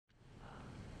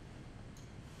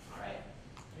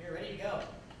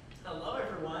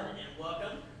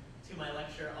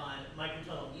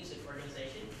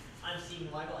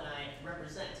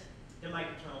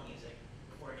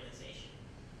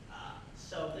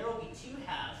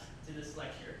this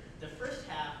lecture. The first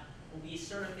half will be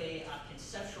sort of a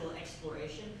conceptual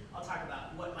exploration. I'll talk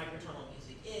about what microtonal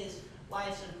music is, why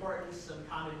it's important, some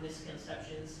common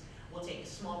misconceptions. We'll take a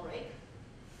small break.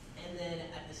 And then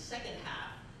at the second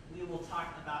half, we will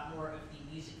talk about more of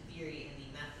the music theory and the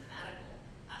mathematical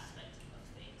aspect of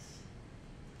things.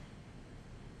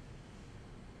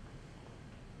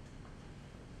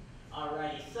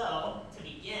 Alrighty, so to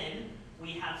begin,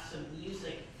 we have some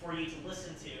music for you to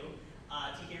listen to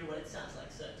hear what it sounds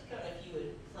like. So Dakota, if you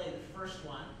would play the first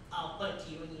one, I'll play it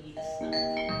to you and you need to stop.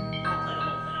 I'll play the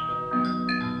whole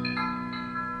thing.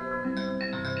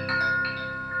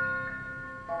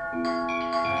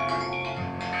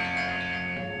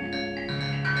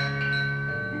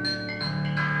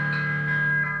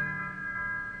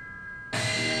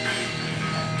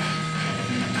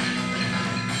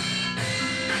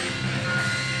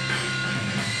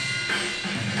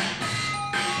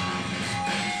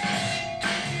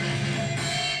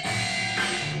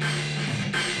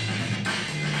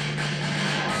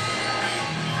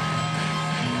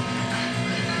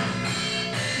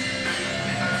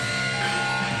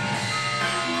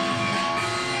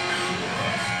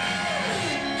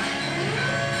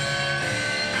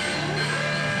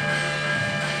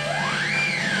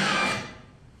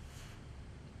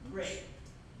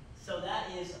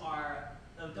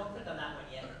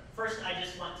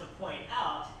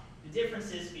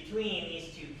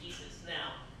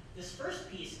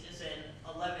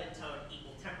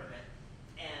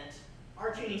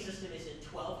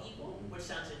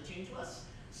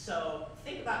 So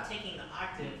think about taking the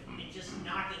octave and just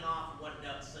knocking off one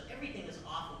note so everything is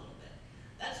off a little bit.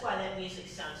 That's why that music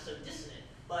sounds so dissonant,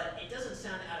 but it doesn't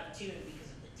sound out of tune because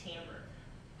of the timbre.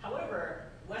 However,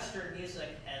 Western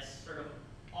music has sort of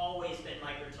always been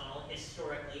microtonal.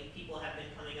 Historically, people have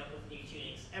been coming up with new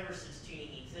tunings ever since tuning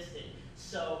existed.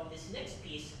 So this next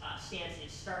piece stands in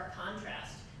stark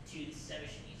contrast to the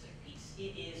Sevish music piece.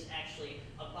 It is actually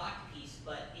a Bach piece,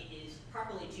 but it is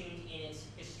properly tuned in its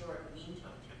historic mean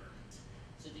tone temperament.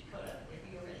 So Dakota, whenever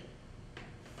you're ready.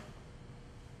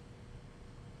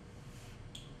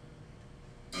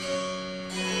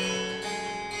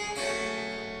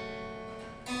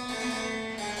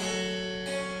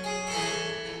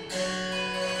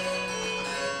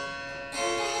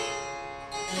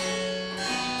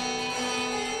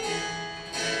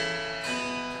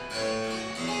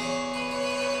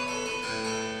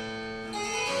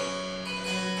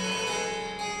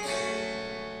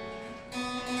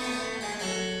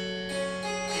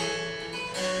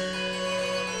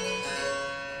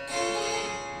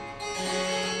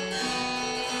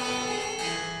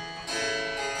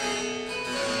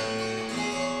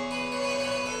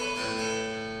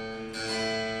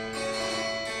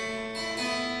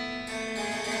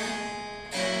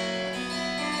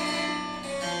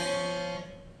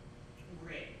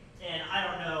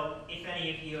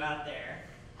 Out there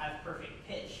have perfect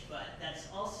pitch, but that's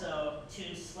also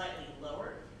tuned slightly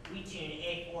lower. We tune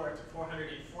A4 to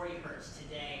 440 hertz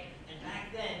today, and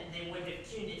back then they would have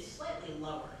tuned it slightly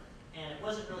lower, and it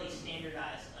wasn't really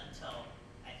standardized until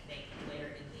I think later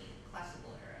in the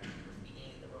classical era, or the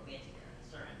beginning of the Romantic era,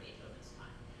 so around Beethoven's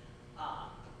time.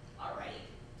 Alrighty.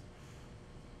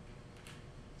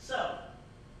 So,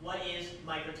 what is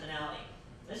microtonality?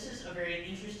 This is a very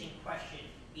interesting question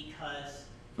because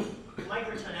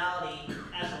microtonality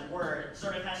as a word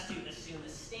sort of has to assume a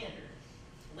standard.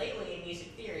 Lately in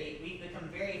music theory, we've become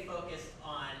very focused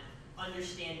on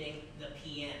understanding the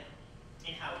piano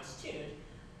and how it's tuned.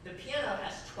 The piano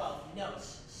has 12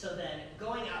 notes, so then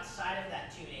going outside of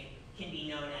that tuning can be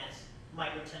known as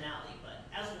microtonality, but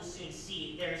as we'll soon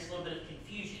see, there's a little bit of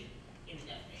confusion in the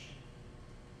definition.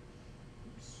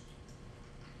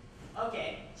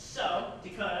 Okay, so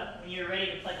Dakota, when you're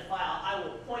ready to play the file, I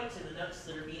will point to the notes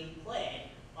that are being played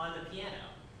on the piano.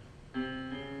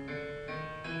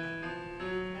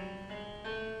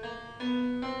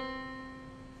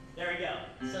 There we go.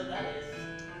 So that is,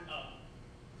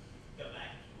 go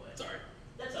back if you would. Sorry.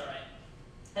 That's all right.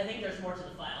 I think there's more to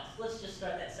the file. So let's just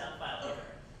start that sound file over.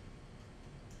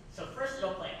 So first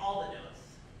it'll play all the notes.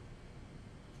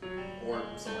 Or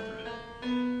someone through it.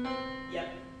 Yep.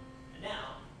 And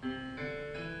now,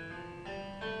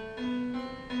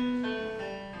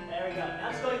 there we go. Now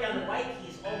it's going down the white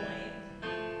keys only.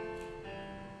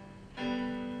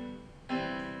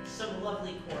 Some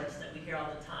lovely chords that we hear all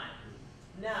the time.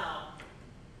 Now,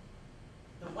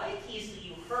 the white keys that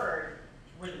you heard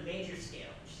were the major scale,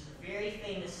 which is a very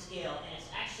famous scale, and it's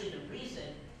actually the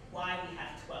reason why we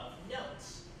have 12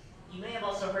 notes. You may have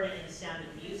also heard it in the Sound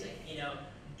of Music, you know,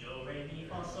 do, re, mi,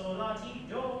 fa, sol, la, ti,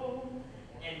 do,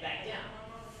 and back down.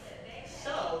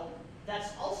 So,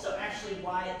 that's also actually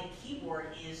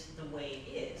the way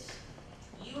it is,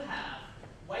 you have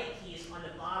white keys on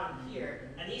the bottom here,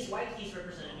 and these white keys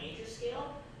represent a major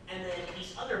scale, and then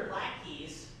these other black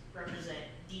keys represent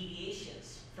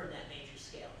deviations from that major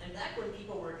scale. And back when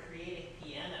people were creating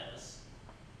pianos,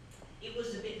 it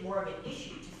was a bit more of an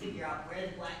issue to figure out where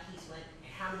the black keys went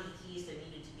and how many keys there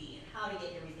needed to be and how to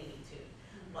get everything in tune.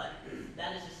 But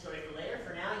that is a story for later.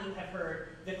 For now, you have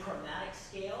heard the chromatic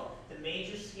scale, the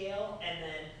major scale, and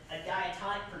then a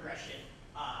diatonic progression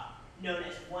known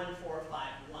as 1-4-5-1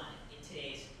 in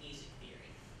today's music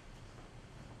theory.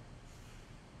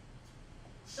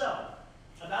 So,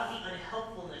 about the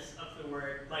unhelpfulness of the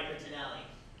word microtonality.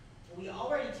 We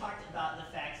already talked about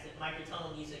the fact that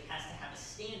microtonal music has to have a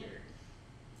standard.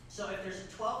 So if there's a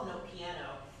 12-note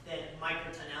piano, then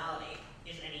microtonality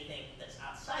is anything that's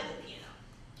outside the piano.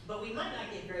 But we might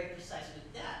not get very precise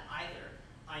with that either.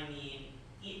 I mean,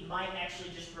 it might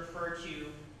actually just refer to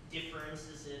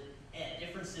differences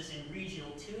in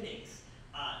regional tunings.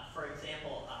 For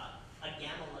example, a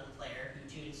gamelan player who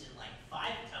tunes in like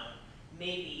 5-tone,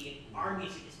 maybe our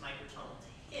music is microtonal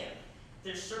to him.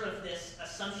 There's sort of this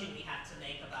assumption we have to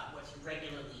make about what's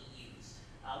regularly used.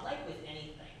 Like with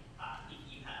anything, if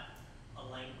you have a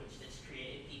language that's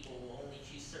created, people will only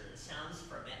choose certain sounds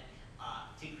from it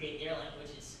to create their language.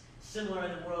 It's similar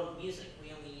in the world of music.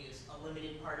 We only use a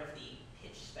limited part of the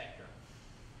pitch spectrum.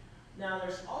 Now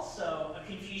there's also a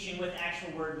confusion with the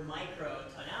actual word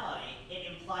microtonality. It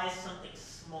implies something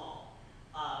small.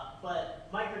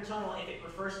 But microtonal, if it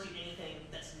refers to anything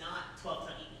that's not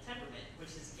 12-tone equal temperament, which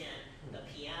is again the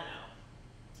piano,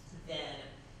 then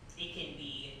it can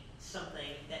be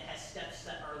something that has steps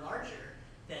that are larger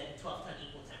than 12-tone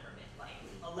equal temperament, like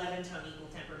 11-tone equal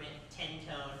temperament,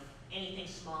 10-tone, anything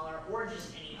smaller, or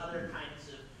just any other kinds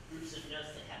of groups of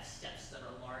notes that have steps that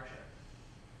are larger.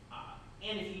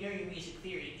 And if you know your music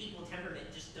theory, equal temperament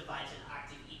just divides an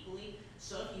octave equally.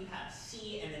 So if you have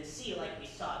C and then C like we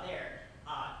saw there,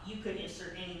 you could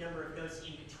insert any number of notes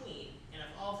in between. And if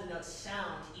all of the notes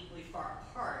sound equally far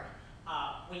apart,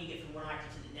 when you get from one octave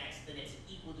to the next, then it's an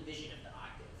equal division of the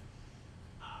octave.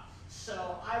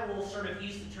 So I will sort of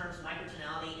use the terms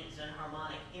microtonality and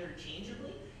enharmonic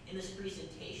interchangeably in this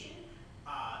presentation,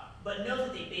 but know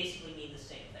that they basically mean the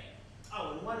same thing.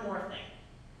 Oh, and one more thing.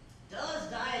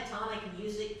 Does diatonic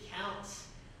music count?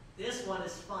 This one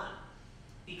is fun.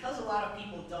 Because a lot of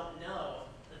people don't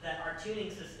know that our tuning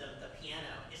system, the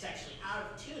piano, is actually out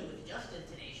of tune with just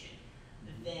intonation,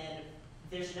 then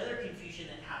there's another confusion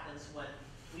that happens when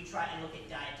we try and look at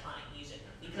diatonic music.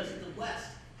 Because the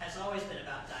West has always been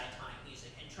about diatonic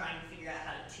music and trying to figure out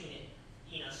how to tune it,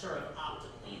 sort of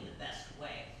optimally in the best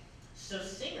way. So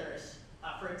singers,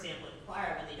 for example, in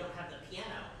choir, when they don't have the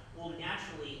piano, will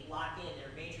naturally lock in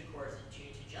their major chords and tune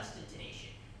to just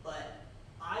intonation. But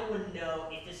I wouldn't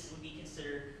know if this would be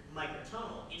considered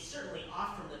microtonal. It's certainly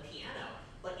off from the piano,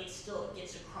 but it still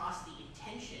gets across the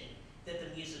intention that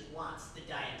the music wants, the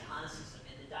diatonicism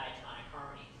and the diatonic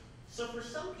harmony. So for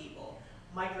some people,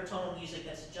 microtonal music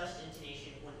that's just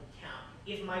intonation wouldn't count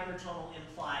if microtonal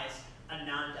implies a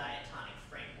non-diatonic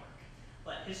framework.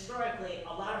 But historically,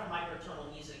 a lot of microtonal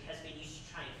music has been used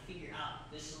to try and figure out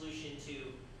the solution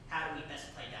to how do we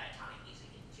best play diatonic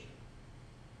music in tune.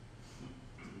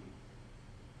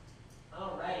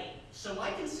 Alrighty, so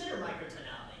why consider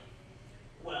microtonality?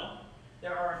 Well,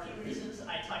 there are a few reasons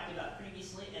I talked about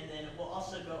previously, and then we'll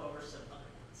also go over some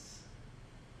other ones.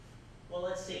 Well,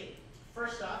 let's see.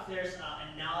 First off, there's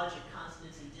a knowledge of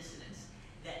consonance and dissonance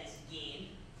that is gained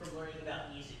from learning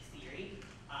about music theory.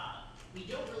 We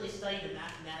don't really study the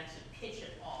mathematics of pitch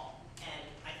at all, and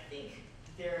I think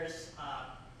there's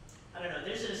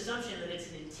there's an assumption that it's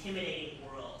an intimidating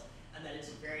world and that it's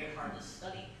very hard to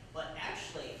study. But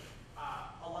actually,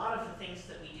 a lot of the things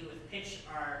that we do with pitch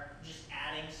are just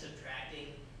adding,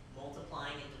 subtracting,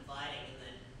 multiplying, and dividing, and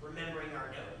then remembering our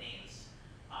note names.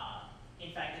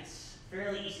 In fact, it's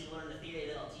fairly easy to learn the theory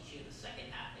that I'll teach you in the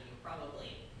second half, and you'll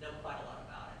probably know quite a lot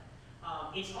about it.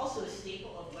 It's also a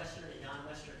staple of Western and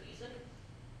non-Western music.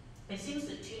 It seems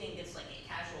that tuning gets like a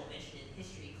casual mention in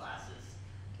history classes,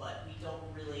 but we don't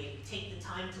really take the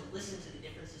time to listen to the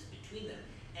differences between them.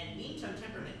 And mean tone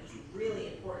temperament was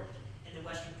really important in the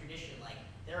Western tradition. Like,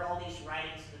 there are all these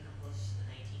writings in the composers of the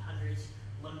 1900s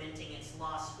lamenting its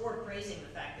loss or praising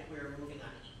the fact that we were moving on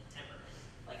to equal temperament,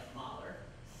 like a Mahler.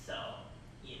 So,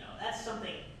 that's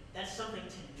something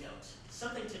to note.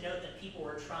 Something to note that people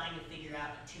were trying to figure out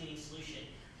a tuning solution.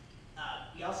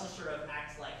 We also sort of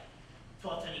act like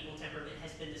 12-tone equal temperament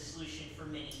has been the solution for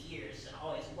many years and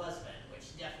always was been,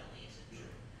 which definitely isn't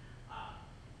true.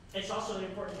 It's also an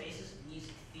important basis of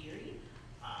music theory.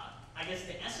 I guess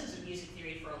the essence of music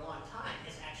theory for a long time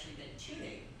has actually been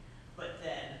tuning. but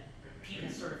then people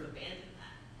sort of abandoned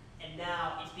that. And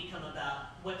now it's become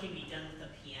about what can be done with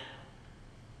a piano.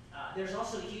 There's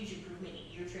also a huge improvement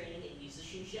in ear training and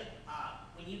musicianship.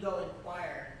 When you go in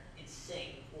choir and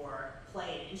sing or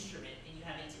play an instrument and you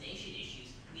have intonation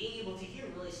issues, being able to hear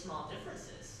really small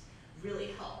differences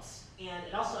really helps. And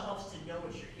it also helps to know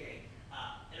what you're hearing.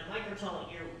 And a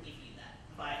microtonal ear will give you that.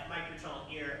 By microtonal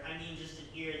ear, I mean just an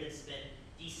ear that's been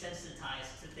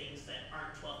desensitized to things that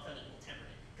aren't 12-tone equal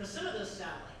temperament. Because some of those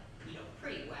sound like,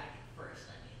 pretty whack at first.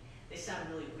 I mean, they sound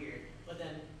really weird, but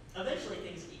then eventually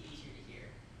things get easier to hear.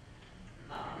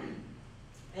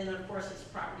 And then of course its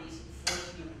properties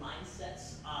force you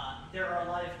mindsets. There are a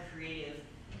lot of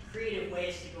creative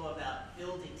ways to go about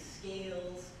building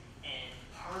scales and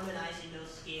harmonizing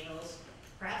those scales.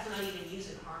 Perhaps not even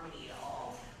using harmony at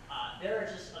all. There are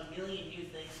just a million new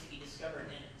things to be discovered,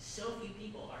 and so few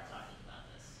people are talking about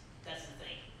this. That's the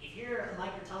thing. If you're a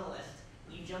microtonalist,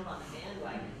 you jump on the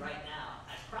bandwagon right now,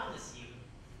 I promise you,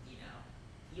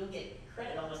 you'll get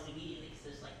credit almost immediately because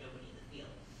there's like nobody in the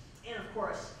field. And of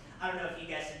course, I don't know if you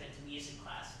guys have been to music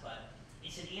class, but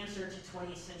it's an answer to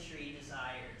 20th century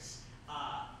desires.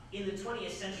 In the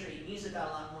 20th century, music got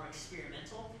a lot more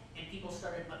experimental, and people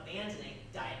started abandoning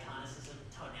diatonicism,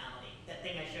 tonality. That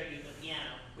thing I showed you at the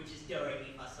piano, which is do, re,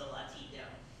 mi, fa, sol, la, ti, do.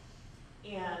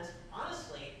 And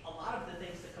honestly, a lot of the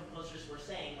things that composers were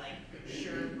saying, like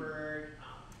Schoenberg,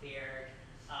 Berg,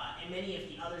 and many of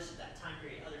the others of that time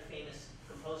period, other famous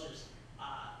composers,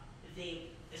 they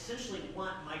essentially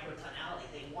want microtonality.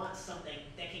 They want something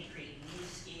that can create new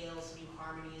scales, new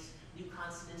harmonies, new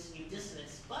consonants, new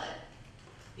dissonance, but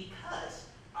because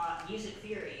music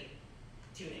theory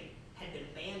tuning had been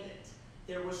abandoned,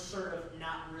 there was sort of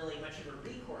not really much of a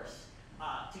recourse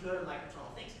to go to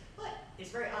microtonal things. But it's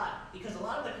very odd, because a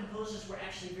lot of the composers were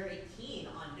actually very keen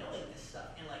on knowing this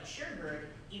stuff. And like Schoenberg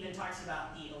even talks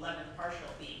about the 11th partial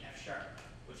being F sharp,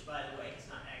 which by the way, is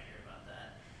not accurate about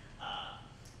that.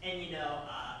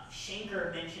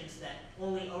 Schenker mentions that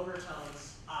only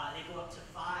overtones, they go up to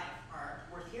 5, are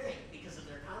worth hearing because of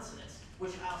their consonants,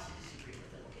 which I also disagree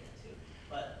with and we'll get into.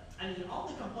 But I mean,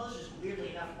 all the composers,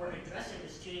 weirdly enough, were addressing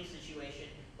this tuning situation,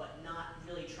 but not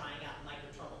really trying out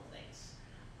microtonal things.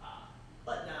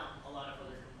 But now a lot of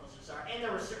other composers are, and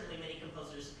there were certainly many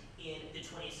composers in the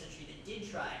 20th century that did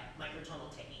try microtonal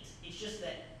techniques. It's just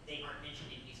that they aren't mentioned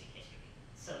in music history,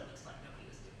 so it looks like nobody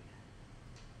was doing that.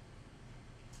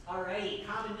 Alrighty,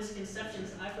 common misconceptions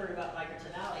I've heard about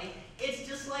microtonality. It's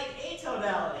just like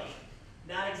atonality.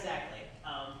 Not exactly.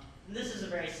 This is a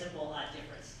very simple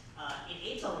difference. In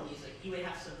atonal music, you would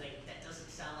have something that doesn't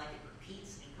sound like it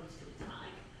repeats and comes to a time.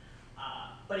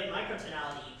 But in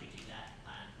microtonality, you could do that.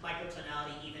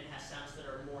 Microtonality even has sounds that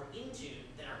are more in tune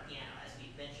than our piano, as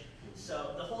we've mentioned.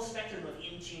 So the whole spectrum of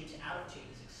in tune to out of tune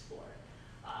is explored.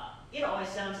 It always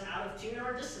sounds out of tune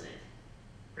or dissonant.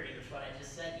 Pretty much what I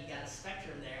just said. You got a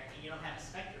spectrum there, and you don't have a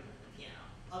spectrum with the piano.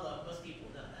 Although most people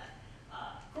know that.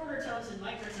 Quarter tones and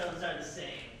microtones are the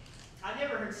same. I've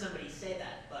never heard somebody say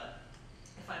that, but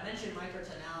if I mention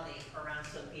microtonality around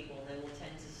some people, they will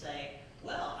tend to say,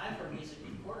 well, I've heard music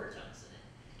with quarter tones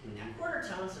in it. Now, quarter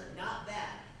tones are not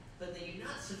bad, but they do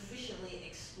not sufficiently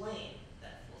explain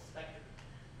that full spectrum.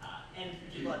 And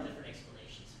people have different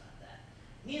explanations about that.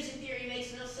 Music theory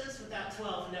makes no sense without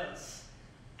 12 notes.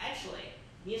 Actually,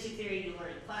 music theory you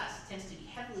learn in class tends to be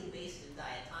heavily based in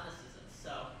diatonicism,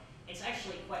 so it's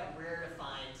actually quite rare to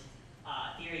find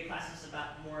theory classes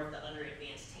about more of the other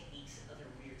advanced techniques and other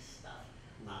weird stuff.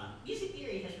 Music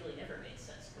theory has really never made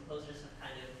sense. Composers have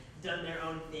kind of done their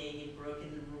own thing and broken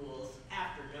the rules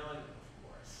after knowing them, of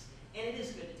course. And it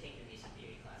is good to take your music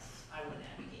theory classes. I wouldn't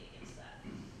advocate against that.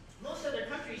 Most other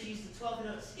countries use the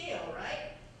 12-note scale,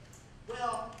 right?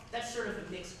 Well, that's sort of a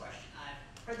mixed question. I've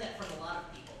heard that from a lot of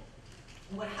people.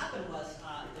 What happened was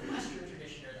the Western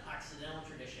tradition, or the Occidental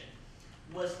tradition,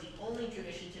 was the only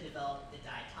tradition to develop the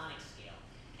diatonic scale.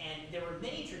 And there were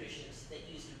many traditions that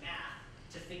used math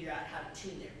to figure out how to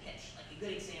tune their pitch. Like a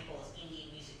good example is Indian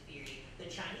music theory.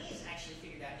 The Chinese actually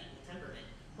figured out equal temperament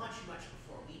much, much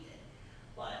before we did.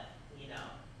 But,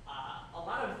 a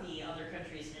lot of the other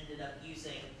countries ended up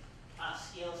using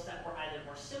scales that were either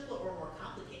more simple or more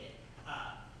complicated.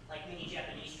 Like many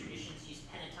Japanese traditions use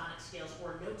pentatonic scales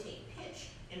or notate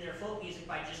pitch in their folk music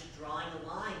by just drawing a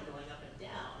line going up and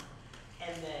down.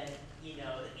 And then, the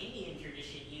Indian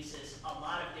tradition uses a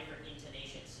lot of different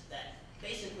intonations that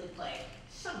basically play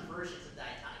some versions of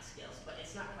diatonic scales, but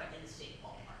it's not quite in the same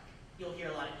ballpark. You'll hear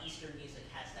a lot of Eastern music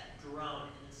has that drone,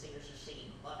 and the singers are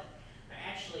singing above it. They're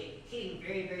actually hitting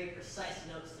very, very precise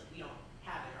notes that we don't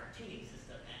have in our tuning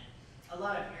system, and a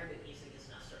lot of Arabic music is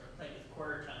now sort of played with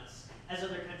quarter tones, as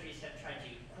other countries have tried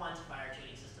to quantify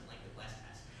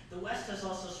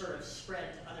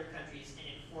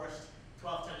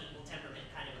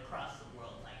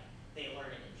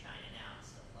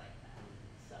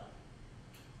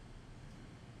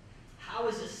how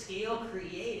is a scale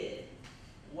created?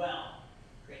 Well,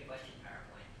 great question,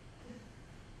 PowerPoint.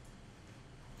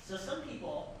 So some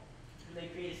people, when they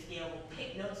create a scale, will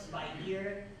pick notes by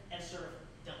ear and sort of,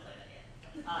 don't play that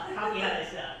yet, copy how they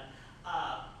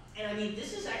sound. And I mean,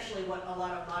 this is actually what a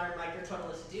lot of modern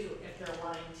microtonalists do if they're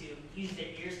wanting to use their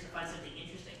ears to find something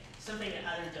interesting. Something that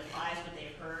either defies what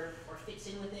they've heard or fits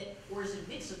in with it, or is a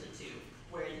mix of the two,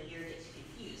 where the ear gets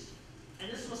confused. And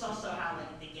this was also how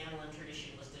the gamelan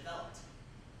tradition was developed.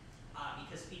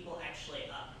 Because people actually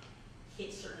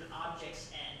hit certain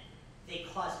objects and they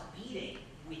cause beating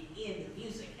within the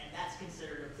music, and that's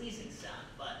considered a pleasing sound,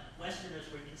 but Westerners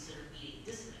would consider beating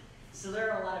dissonant. So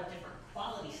there are a lot of different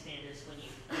quality standards when you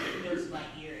hit notes by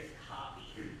ear and copy.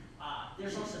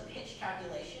 There's also pitch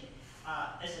calculation.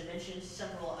 As I mentioned,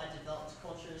 several developed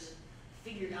cultures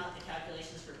figured out the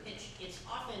calculations for pitch. It's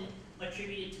often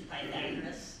attributed to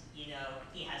Pythagoras. You know,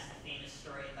 he has the famous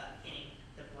story about hitting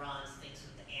the bronze things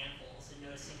with the anvils and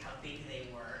noticing how big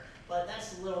they were. But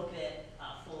that's a little bit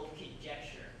full of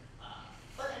conjecture.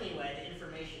 But anyway, the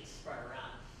information spread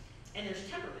around. And there's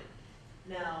temperament.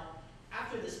 Now,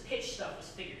 after this pitch stuff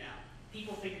was figured out,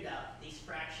 people figured out these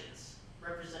fractions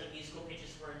representing musical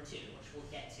pitches were in tune, which we'll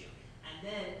get to. And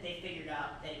then they figured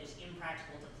out that it was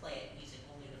impractical to play it using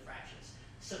only the fractions.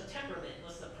 So temperament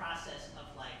was the process of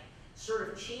like sort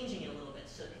of changing it a little bit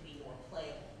so it could be more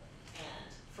playable. And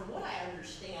from what I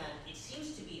understand, it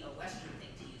seems to be a Western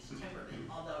thing to use temperament,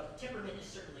 although temperament is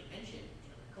certainly mentioned in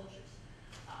other cultures.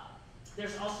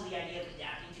 There's also the idea of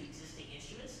adapting to existing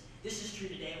instruments. This is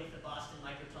true today with the Boston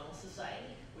Microtonal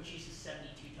Society, which uses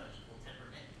 72-tone equal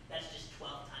temperament. That's just 12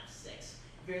 times 6.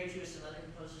 Very true of some other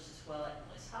composers as well, like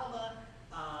Mois Halba.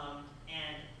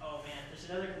 And, oh man, there's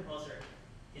another composer.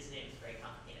 His name is very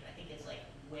complicated. I think it's like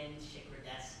Wen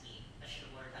Chikradetsky. I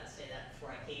should have learned how to say that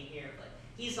before I came here. But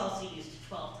he's also used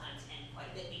 12 times n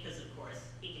quite a bit because, of course,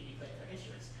 it can be played with other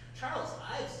instruments. Charles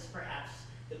Ives is perhaps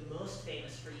the most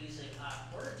famous for using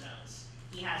quarter tones.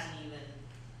 He hasn't even,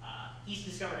 he's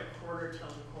discovered a quarter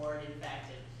tone chord. In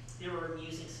fact, there were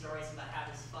amusing stories about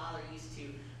how his father used to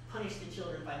punish the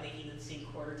children by making them sing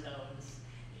quarter tones.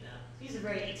 You know, he's a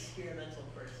very experimental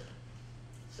person.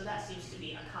 So that seems to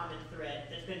be a common thread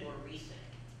that's been more recent.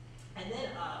 And then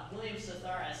William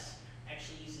Sotharis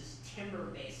actually uses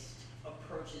timbre-based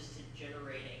approaches to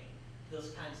generating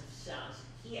those kinds of sounds.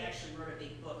 He actually wrote a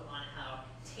big book on how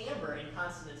timbre and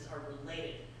consonants are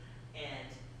related, and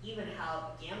even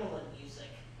how gamelan music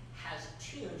has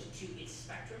tuned to its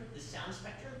spectrum, the sound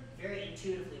spectrum, very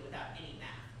intuitively without any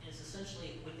math. And it's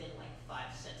essentially within like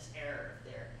 5 cents error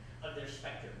of their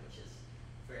spectrum, which is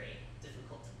very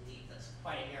difficult to believe. That's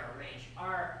quite a narrow range.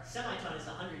 Our semitone is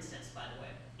 100 cents, by the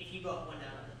way, if you go up 1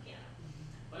 note on the piano.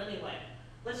 But anyway,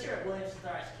 let's hear what William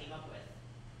Sotharis came up with.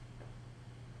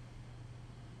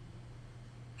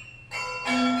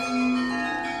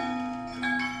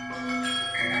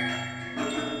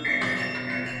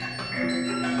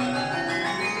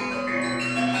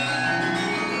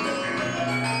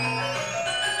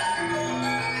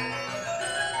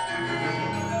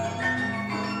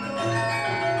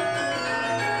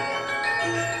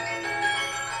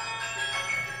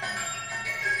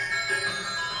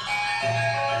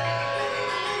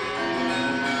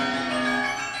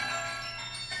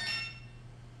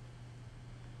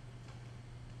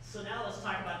 So now let's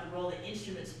talk about the role that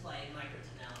instruments play in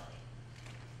microtonality.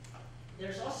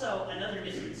 There's also another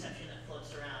misconception that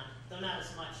floats around, though not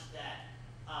as much, that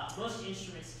most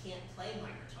instruments can't play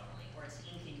microtonally, or it's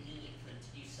inconvenient for them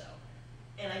to do so.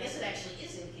 And I guess it actually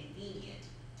is inconvenient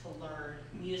to learn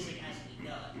music as we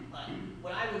know it, but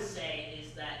what I would say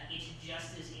is that it's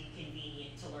just as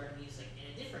inconvenient to learn music in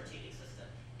a different tuning system.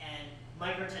 And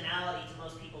microtonality to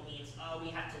most people means, oh, we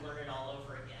have to learn it all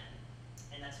over again.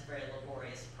 And that's a very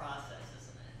laborious process,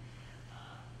 isn't it?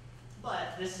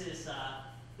 But this is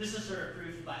sort of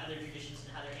proved by other traditions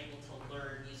and how they're able to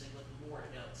learn music with more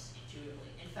notes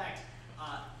intuitively. In fact,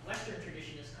 Western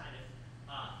tradition is kind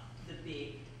of the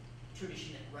big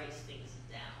tradition that writes things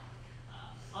down.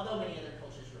 Although many other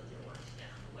cultures wrote their works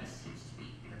down, the West seems to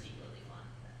be particularly fond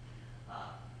of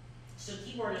that. So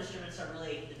keyboard instruments are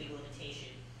really the big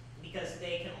limitation because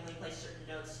they can only play certain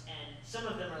notes, and some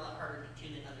of them are a lot harder to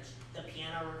tune than others. The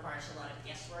piano requires a lot of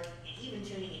guesswork, and even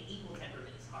tuning an equal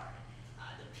temperament is hard.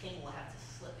 The pin will have to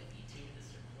slip if you tune it a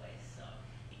certain way, so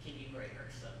it can be very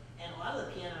irksome. And a lot of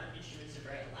the piano instruments are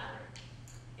very elaborate.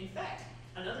 In fact,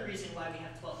 another reason why we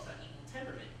have 12-tone equal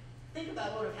temperament, think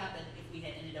about what would have happened if we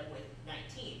had ended up with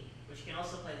 19, which can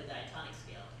also play the diatonic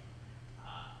scale.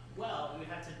 Well, we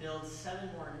would have to build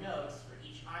 7 more notes for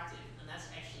each octave, and that's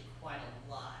actually quite a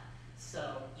lot.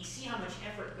 So you see how much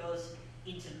effort goes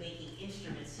into making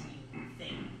instruments you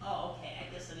think, oh, okay,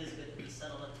 I guess it is good to be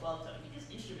settled at 12 tone because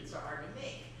instruments are hard to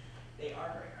make. They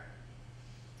are very hard.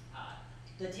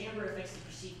 The timbre affects the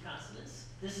perceived consonants.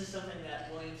 This is something that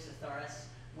William Sitharis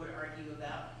would argue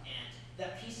about, and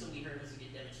that piece that we heard was a good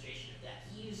demonstration of that.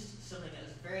 He used something that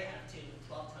was very out of tune with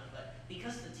 12 tone, but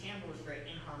because the timbre was very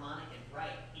inharmonic and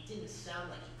right, it didn't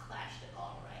sound like it clashed at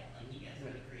all, right? Like you guys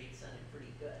would agree, it sounded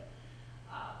pretty good.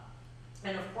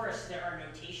 And of course, there are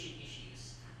notation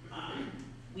issues.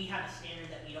 We have a standard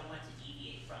that we don't want to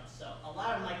deviate from. So a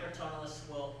lot of microtonalists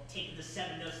will take the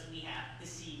 7 notes that we have, the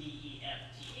C, D, E,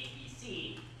 F, G, A, B,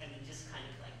 C, and then just kind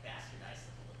of like bastardize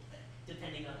them a little bit,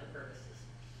 depending on their purposes.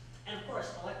 And of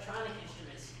course, electronic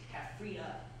instruments have freed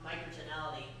up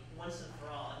microtonality once and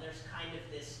for all, and there's kind of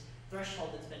this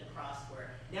threshold that's been crossed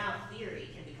where now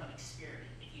theory can become experiment.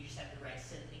 If you just have the right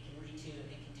synth, it can retune,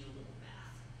 it can do a little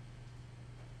math.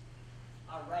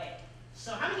 All right,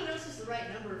 so how many notes is the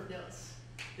right number of notes?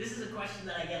 This is a question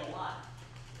that I get a lot.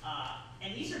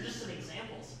 And these are just some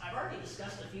examples. I've already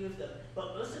discussed a few of them,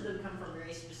 but most of them come from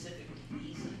very specific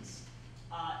reasons.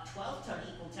 12-tone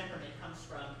equal temperament comes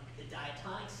from the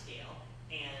diatonic scale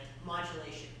and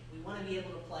modulation. We want to be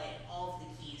able to play all of the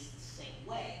keys the same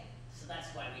way, so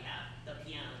that's why we have the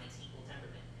piano and its equal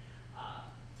temperament.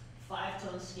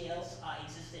 5-tone scales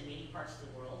exist in many parts of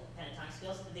the world, pentatonic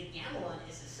scales. The gamelan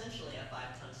is essentially a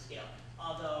 5-tone scale,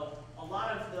 although a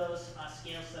lot of those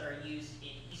scales that are used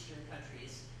in Eastern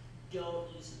countries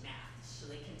don't use math, so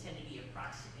they can tend to be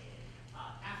approximated.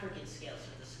 African scales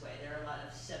are this way. There are a lot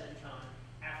of 7-tone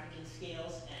African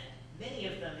scales, and many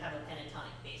of them have a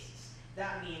pentatonic basis.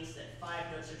 That means that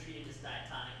 5 notes are treated as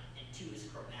diatonic and 2 is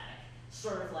chromatic.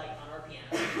 Sort of like on our piano,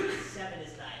 7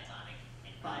 is diatonic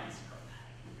and 5 is chromatic.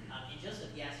 And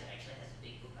Joseph Yasser actually has a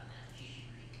big book on that, which you should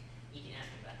read. You can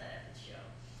ask me about that after the show.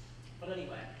 But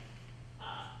anyway,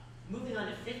 moving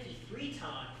on to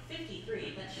 53-tone.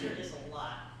 53, that sure is a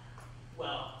lot.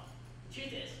 Well, the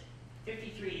truth is,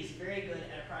 53 is very good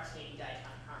at approximating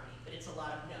diatonic harmony, but it's a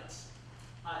lot of notes.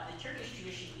 The Turkish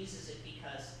tradition uses it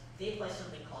because they play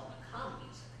something called makam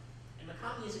music. And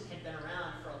makam music had been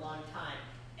around for a long time,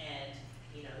 and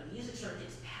the music sort of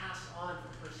gets passed on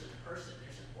from person to person.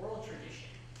 There's an oral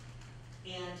tradition.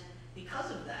 And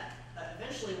because of that,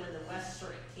 eventually when the West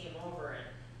sort of came over and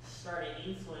started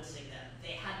influencing them,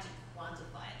 they had to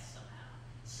quantify it somehow.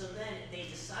 So then they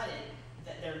decided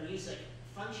that their music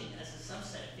functioned as a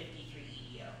subset of 53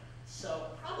 EDO.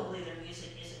 So probably their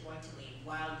music isn't going to be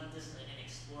wildly dissonant and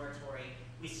exploratory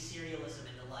with serialism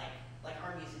and the like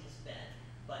our music has been,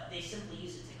 but they simply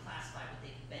use it to classify what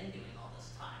they've been doing all this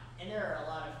time. And there are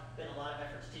been a lot of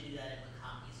efforts to do that in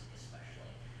makam music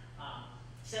especially.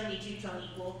 72-tone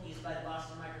equal used by the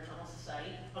Boston Microtonal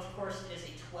Society. Of course, it is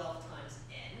a 12 times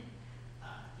N.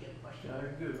 Do you have a question? Yeah,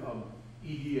 I do.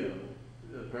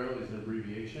 EDO apparently is an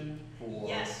abbreviation for.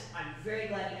 Yes, I'm very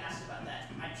glad you asked about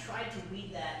that. I tried to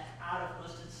weed that out of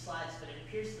most of the slides, but it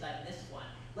appears that I missed one.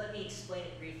 Let me explain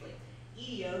it briefly.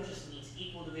 EDO just means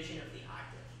equal division of the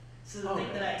octave. So the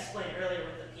thing that I explained earlier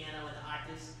with the piano and the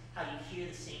octaves, how you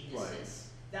hear the same distance,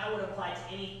 that would apply to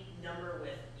any number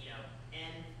with,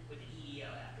 N with an EDO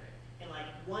after it. And like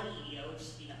 1 EDO would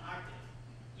just be the octave,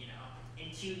 and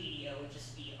 2 EDO would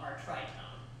just be our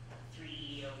tritone. 3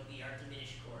 EDO would be our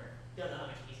diminished chord. Don't know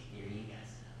how much music theory you guys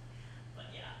know.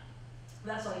 But yeah,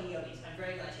 that's all EDO means. I'm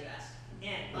very glad you asked.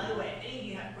 And by the way, if any of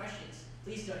you have questions,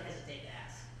 please don't hesitate to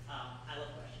ask. I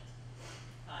love questions.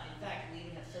 In fact, we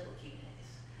even have several Q&As.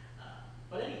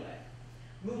 But anyway,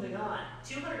 moving on.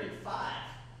 205.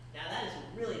 Now that is a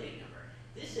really big number.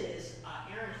 This is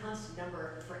Aaron Hunt's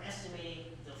number for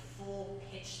estimating the full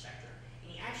pitch spectrum.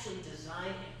 And he actually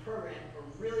designed and programmed a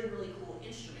really, really cool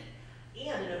instrument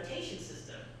and a notation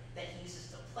system that he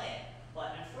uses to play it.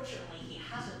 But unfortunately, he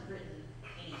hasn't written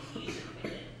any music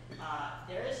with it.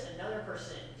 There is another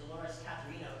person, Dolores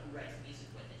Catharino, who writes music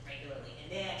with it regularly,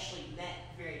 and they actually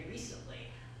met very recently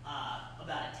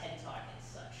about a TED Talk and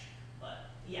such.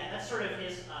 But yeah, that's sort of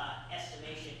his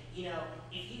estimation.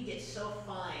 If you get so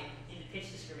fine in the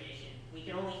pitch discrimination, we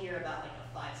can only hear about like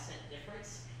a 5-cent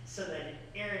difference. So that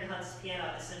Aaron Hunt's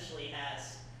piano essentially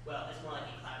has, well, it's more like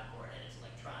a clavichord and it's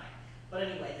electronic. But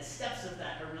anyway, the steps of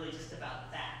that are really just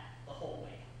about that the whole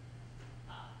way.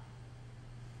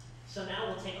 So now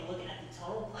we'll take a look at the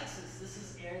tonal plexus. This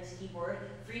is Aaron's keyboard.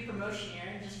 Free promotion,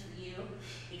 Aaron, just for you,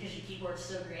 because your keyboard's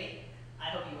so great. I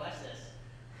hope you watch this.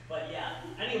 But yeah,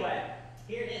 anyway,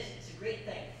 here it is. It's a great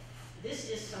thing. This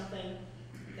is something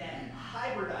that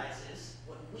hybridizes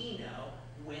what we know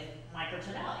with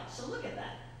microtonality. So look at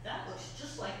that. That looks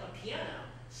just like a piano.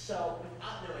 So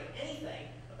without knowing anything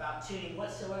about tuning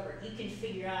whatsoever, you can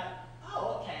figure out,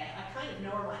 oh, okay, I kind of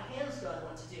know where my hand's going and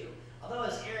what to do. Although,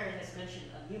 as Aaron has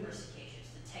mentioned on numerous occasions,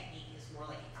 the technique is more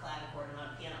like a clavichord and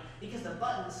not a piano, because the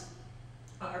buttons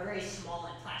are very small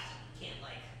and plastic.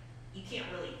 You can't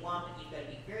really whomp it. You've got to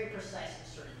be very precise and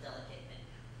sort of delicate and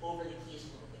over the keys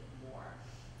a little bit more.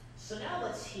 So now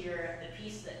let's hear the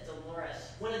piece that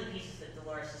one of the pieces that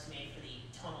Dolores has made for the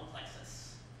tonal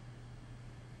plexus.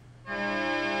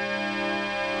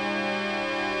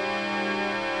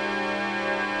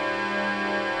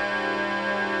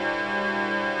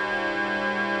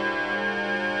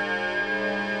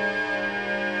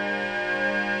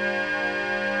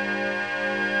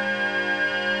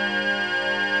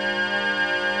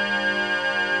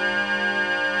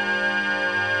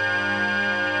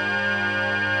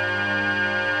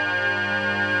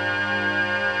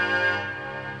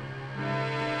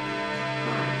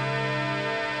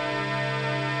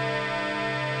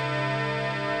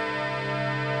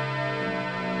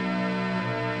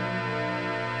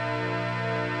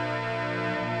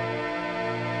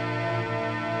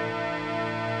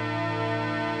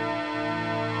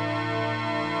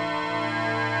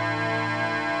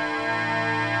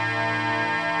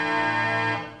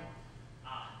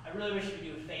 I really wish we could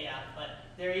do a fade out, but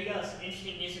there you go, some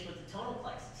interesting music with the tonal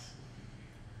plexus.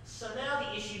 So now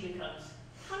the issue becomes,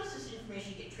 how does this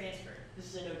information get transferred?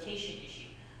 This is a notation issue.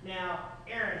 Now,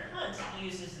 Aaron Hunt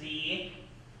uses the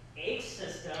H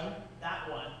system, that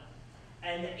one,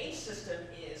 and the H system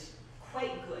is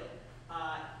quite good.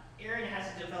 Aaron has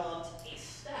developed a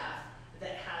staff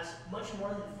that has much more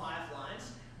than 5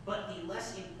 lines, but the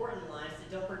less important lines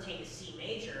that don't pertain to C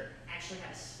major actually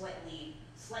have slightly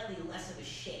less of a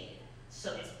shade.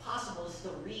 So it's possible to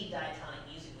still read diatonic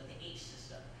music with the H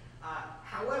system.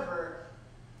 However,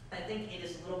 I think it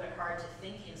is a little bit hard to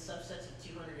think in subsets of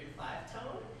 205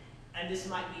 tone, and this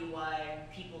might be why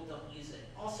people don't use it.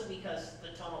 Also because the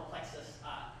tonal plexus,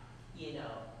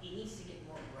 it needs to get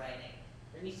more writing.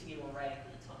 There needs to be more writing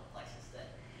for the tonal plexus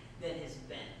than has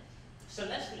been. So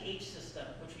that's the H system,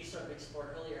 which we sort of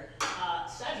explored earlier.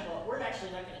 Sagittal, we're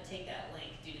actually not going to take that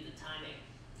link due to the timing,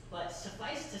 but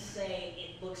suffice to say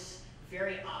it looks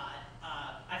very odd.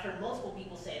 I've heard multiple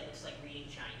people say it looks like reading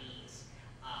Chinese.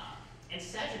 And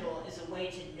sagittal is a way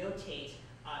to notate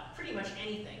pretty much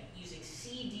anything using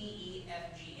C, D, E,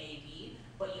 F, G, A, B,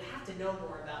 but you have to know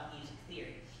more about music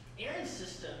theory. Aaron's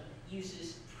system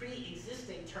uses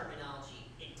pre-existing terminology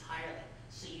entirely,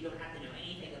 so you don't have to know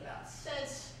anything about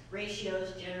sets,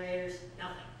 ratios, generators,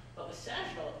 nothing. But with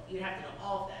sagittal, you'd have to know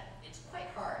all of that. It's quite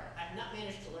hard. I've not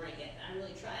managed to learn it yet, and I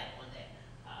really try it one day.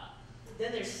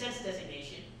 Then there's sense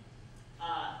designation.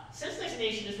 Sense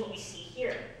designation is what we see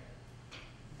here.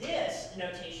 This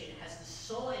notation has the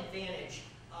sole advantage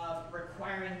of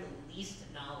requiring the least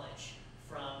knowledge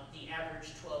from the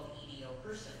average 12 EDO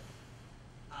person.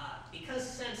 Because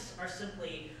cents are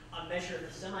simply a measure of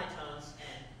the semitones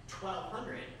and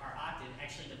 1200, our octave,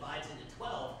 actually divides into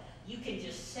 12, you can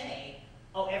just say,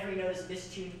 oh, every note is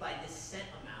mistuned by this cent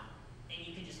amount, and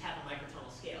you can just have a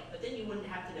microtonal scale. But then you wouldn't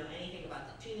have to know anything about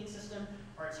the tuning system,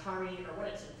 or its harmony, or what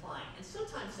it's implying. And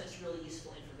sometimes that's really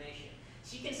useful information.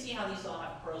 So you can see how these all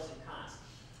have pros and cons.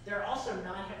 There are also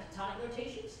non-heptatonic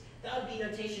notations. That would be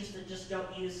notations that just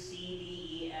don't use C,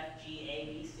 D, E, F, G, A,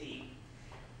 B, C.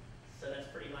 So that's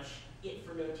pretty much it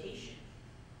for notation.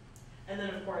 And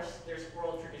then, of course, there's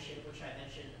oral tradition, which I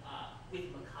mentioned with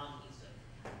Makam music.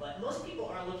 But most people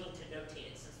are looking to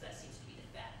notate it, since that seems to be the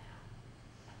fad now.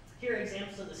 Here are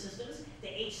examples of the systems. The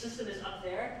H system is up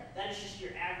there. That is just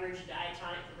your average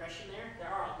diatonic progression there. There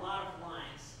are a lot of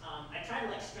lines. I tried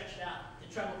to stretch it out.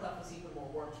 The treble clef was even more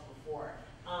warped before.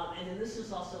 And then this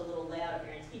is also a little layout of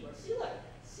Aaron's keyboard. See, look,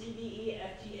 C, D, E,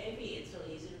 F, G, A, B. It's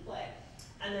really easy to play.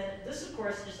 And then this, of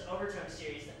course, is the overtone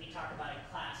series that we talk about in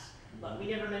class. But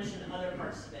we never mentioned other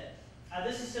parts of it.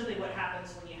 This is simply what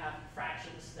happens when you have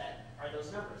fractions that are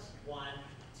those numbers. 1,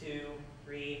 2,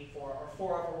 3, 4, or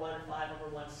 4 over 1, 5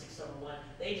 over 1, 6 over 1.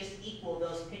 They just equal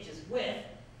those pitches with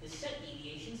the cent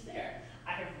deviations there.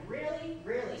 I have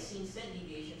rarely seen cent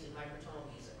deviations in microtonal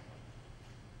music.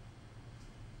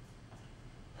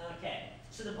 Okay,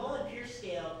 so the Boland-Pierce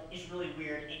scale is really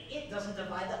weird, and it doesn't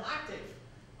divide the octave.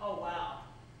 Oh wow,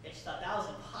 I just thought that was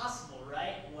impossible,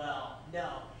 right? Well,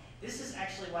 no. This is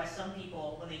actually why some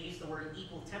people, when they use the word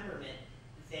equal temperament,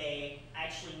 they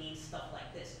actually mean stuff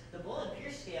like this. The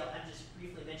Boland-Pierce scale, I'm just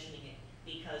briefly mentioning it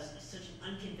because it's such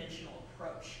an unconventional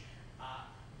approach.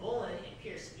 Boland and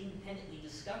Pierce independently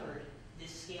discovered this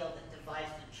scale that divides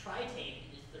the tritave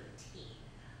into 13.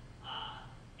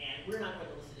 And we're not going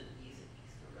to listen to the music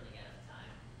because we're running out of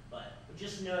time. But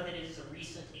just know that it is a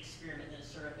recent experiment that has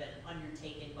sort of been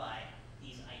undertaken by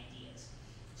these ideas.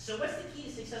 So what's the key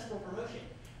to successful promotion?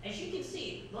 As you can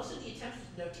see, most of the attempts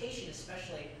with notation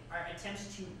especially are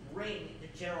attempts to bring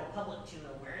the general public to an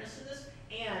awareness of this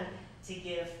and to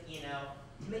give,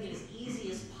 to make it as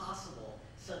easy as possible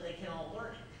so they can all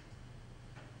learn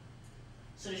it.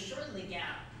 So to shorten the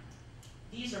gap,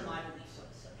 these are my beliefs on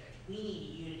the subject. We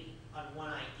need unity on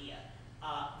one idea.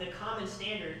 The common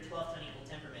standard, 12 tone equal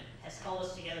temperament, has held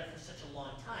us together for such a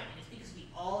long time, and it's because we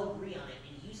all agree on it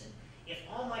and use it. If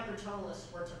all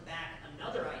microtonalists were to back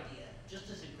another idea just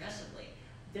as aggressively,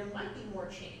 there might be more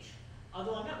change.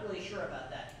 Although I'm not really sure about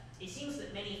that. It seems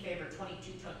that many favor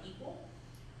 22 tone equal,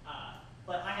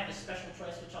 but I have a special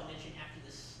choice which I'll mention after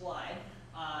this slide.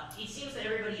 It seems that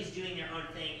everybody is doing their own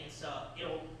thing, and so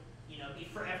it'll be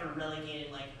forever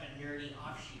relegated like a nerdy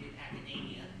offshoot of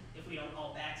academia if we don't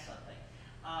all back something.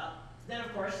 Then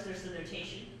of course there's the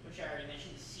notation, which I already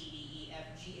mentioned, the C, D, E,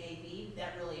 F, G, A, B.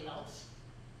 That really helps.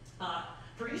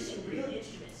 Producing real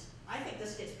instruments. I think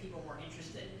this gets people more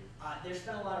interested. There's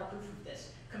been a lot of proof of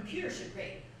this. Computers are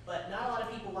great, but not a lot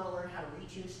of people want to learn how to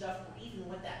retune stuff or even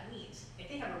what that means. If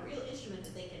they have a real instrument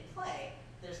that they can play,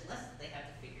 there's less that they have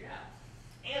to figure out.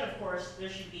 And of course, there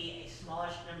should be a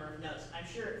smallish number of notes. I'm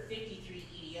sure 53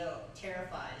 EDO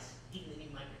terrifies even the new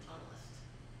microtonalist.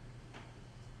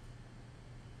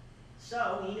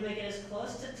 So we need to make it as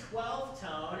close to 12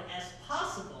 tone as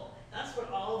possible. That's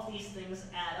what all of these things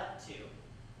add up to.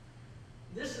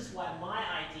 This is why my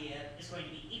idea is going to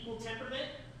be equal temperament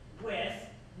with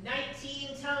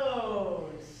 19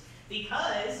 tones.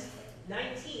 Because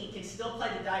 19 can still play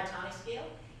the diatonic scale.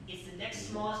 It's the next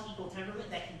smallest equal temperament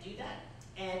that can do that.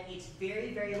 And it's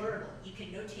very, very learnable. You can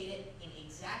notate it in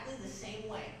exactly the same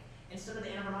way. And some of the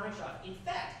enharmonics are off. In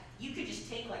fact, you could just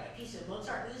take like a piece of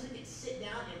Mozart music and sit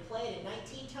down and play it in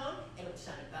 19 tone, and it would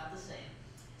sound about the same.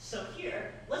 So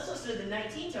here, let's listen to the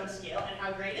 19 tone scale and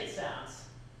how great it sounds.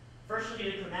 First, we'll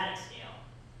do the chromatic scale.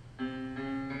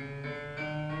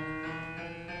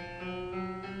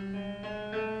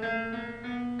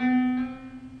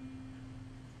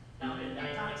 Now we'll do the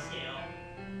diatonic scale.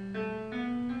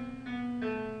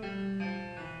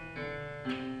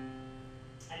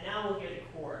 And now we'll hear the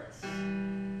chords.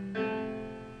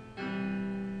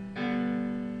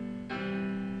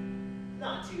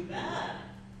 Not too bad.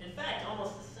 In fact,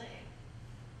 almost the same.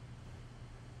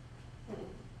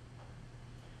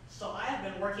 So I have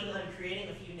been working on creating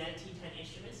a few 19-tone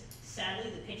instruments.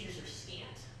 Sadly, the pictures are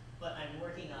scant, but I'm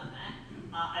working on that.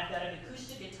 I've got an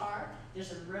acoustic guitar.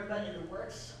 There's a marimba in the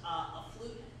works, a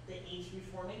flute that needs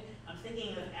reforming. I'm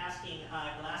thinking of asking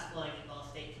Glass Blowing at Ball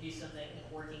State to do something and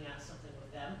working out something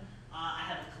with them. I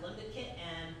have a kalimba kit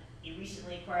and a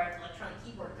recently acquired electronic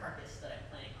keyboard carcass that I'm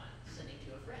planning on sending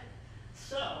to a friend.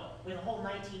 So, with a whole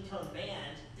 19-tone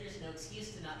band, there's no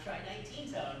excuse to not try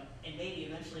 19-tone and maybe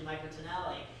eventually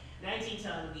microtonality.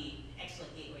 19-tone would be an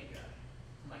excellent gateway drug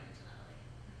for microtonality.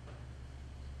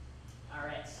 All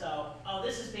right, so,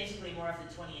 this is basically more of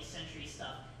the 20th century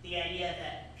stuff. The idea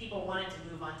that people wanted to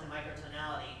move on to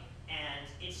microtonality, and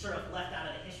it's sort of left out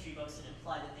of the history books and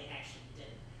implied that they actually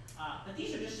didn't. But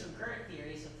these are just some current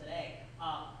theories of today.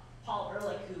 Paul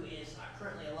Ehrlich, who is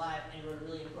currently alive and wrote a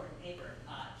really important paper,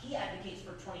 he advocates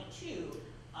for 22 in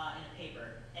a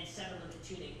paper and 7-limit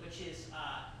tuning, which has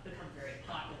become very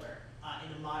popular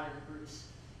in the modern groups.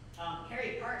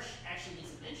 Harry Parch actually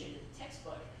gets a mention in the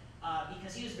textbook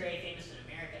because he was very famous in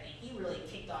America, and he really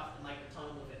kicked off the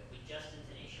microtonal movement with just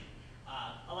intonation.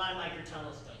 A lot of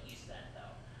microtonalists don't use that,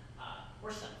 though,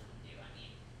 or some of them do. I mean,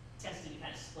 it tends to be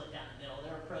kind of split down the middle.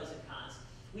 There are pros and cons.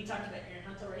 We talked about Aaron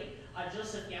Hunt already.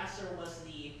 Joseph Yasser was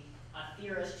the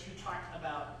theorist who talked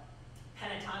about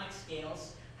pentatonic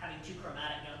scales having 2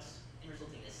 chromatic notes and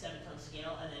resulting in a 7-tone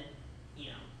scale, and then,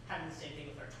 having the same thing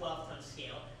with our 12-tone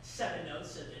scale, 7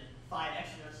 notes and then 5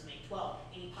 extra notes to make 12.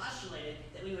 And he postulated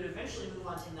that we would eventually move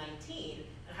on to 19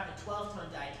 and have a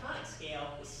 12-tone diatonic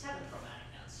scale with 7 chromatic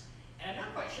notes. And I'm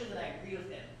not quite sure that I agree with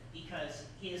him, because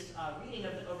his reading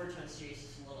of the overtone series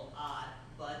is a little odd,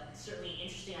 but it's certainly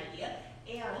an interesting idea.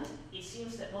 And it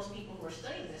seems that most people who are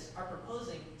studying this are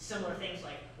proposing similar things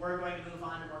like, we're going to move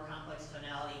on to more complex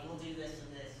tonality, we'll do this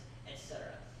and this,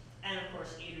 etc. And of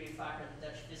course, Adrian Fokker, the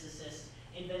Dutch physicist,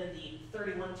 invented the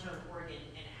 31-tone organ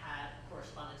and had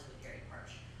correspondence with Harry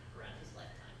Parch around his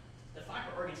lifetime. The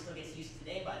Fokker organ still gets used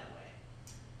today, by the way.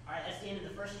 All right, that's the end of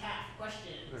the first half.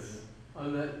 Questions?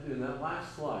 In that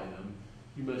last slide,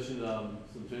 you mentioned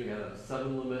some tuning had a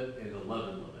 7-limit and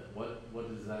 11-limit. What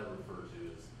does that refer to?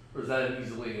 Or is that an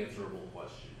easily answerable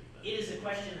question? It is a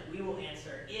question that we will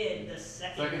answer in the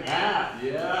second half.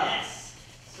 Yeah. Yes.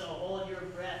 So hold your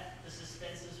breath. The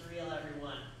suspense is real,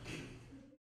 everyone.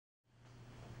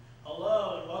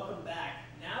 Hello and welcome back.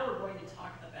 Now we're going to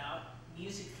talk about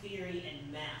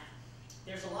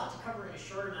a lot to cover in a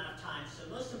short amount of time, so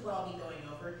most of what I'll be going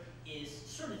over is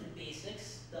sort of the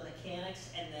basics, the mechanics,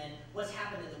 and then what's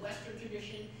happened in the Western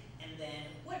tradition, and then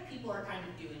what people are kind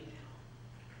of doing now.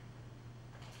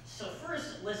 So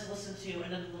first, let's listen to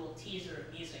another little teaser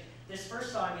of music. This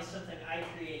first song is something I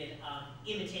created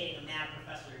imitating a math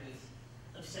professor who's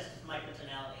obsessed with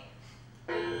microtonality.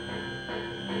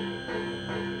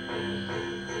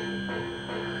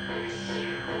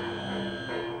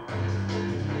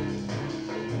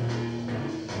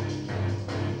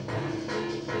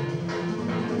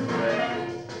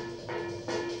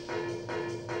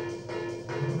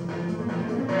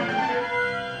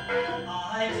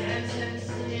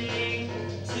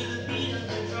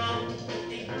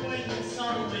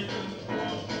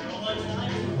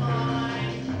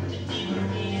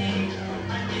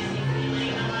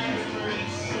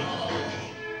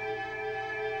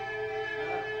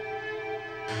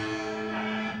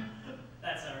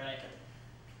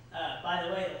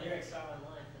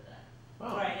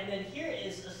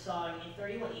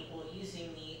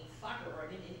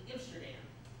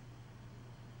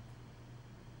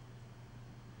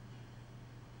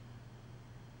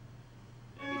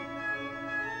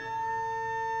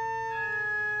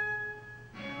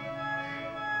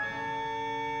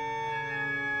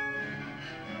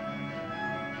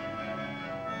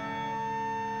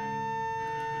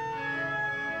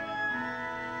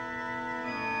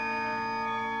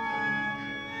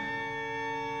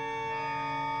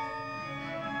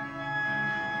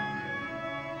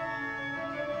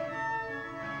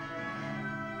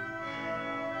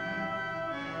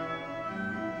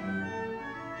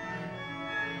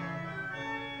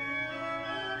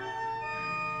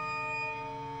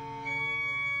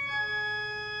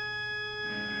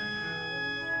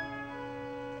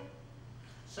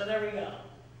 So there we go,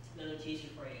 another teaser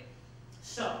for you.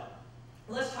 So,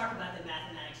 let's talk about the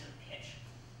mathematics of pitch.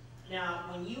 Now,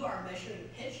 when you are measuring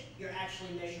pitch, you're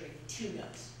actually measuring two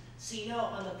notes. So you know,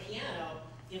 on the piano,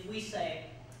 if we say,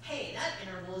 hey, that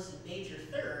interval is a major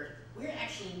third, we're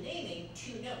actually naming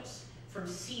two notes, from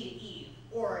C to E,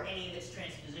 or any of its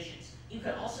transpositions. You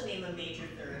could also name a major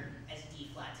third as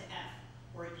D flat to F,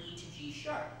 or E to G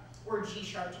sharp, or G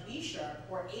sharp to B sharp,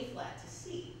 or A flat to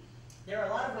C. There are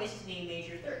a lot of ways to name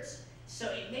major thirds.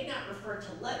 So it may not refer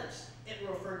to letters, it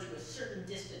will refer to a certain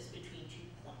distance between 2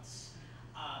 points.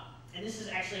 And this is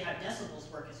actually how decibels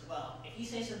work as well. If you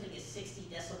say something is 60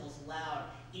 decibels loud,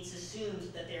 it's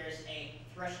assumed that there is a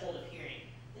threshold of hearing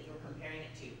that you're comparing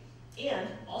it to. And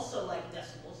also like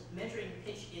decibels, measuring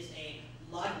pitch is a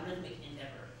logarithmic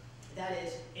endeavor. That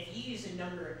is, if you use a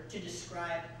number to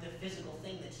describe the physical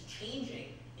thing that's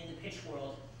changing in the pitch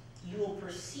world, you will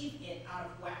perceive it out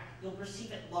of whack. You'll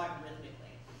perceive it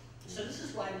logarithmically. So this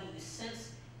is why we use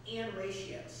cents and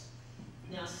ratios.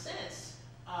 Now cents,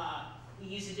 we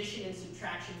use addition and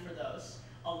subtraction for those.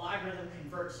 A logarithm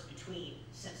converts between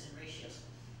cents and ratios.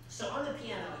 So on the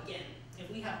piano, again, if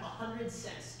we have 100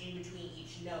 cents in between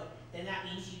each note, then that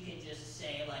means you can just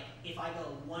say, like, if I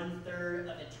go 1/3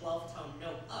 of a 12-tone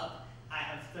note up, I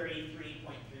have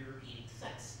 33.3 repeating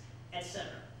cents, etc.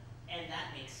 And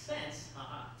that makes sense,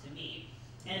 to me,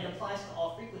 and it applies to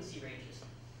all frequency ranges.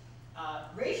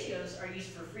 Ratios are used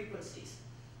for frequencies.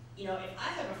 You know, if I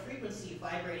have a frequency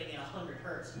vibrating at 100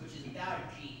 hertz, which is about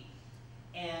a G,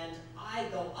 and I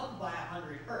go up by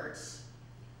 100 hertz,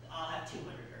 I'll have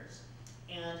 200 hertz.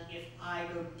 And if I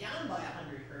go down by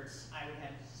 100 hertz, I would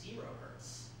have 0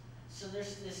 hertz. So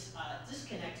there's this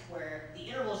disconnect where the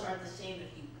intervals aren't the same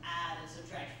if you add and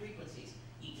subtract frequencies.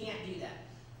 You can't do that.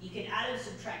 You can add and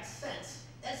subtract cents.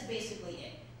 That's basically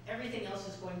it. Everything else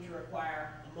is going to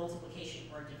require a multiplication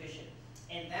or a division.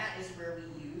 And that is where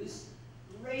we use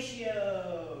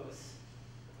ratios.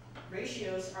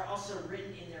 Ratios are also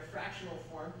written in their fractional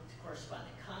form to correspond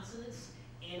to consonants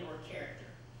and or character.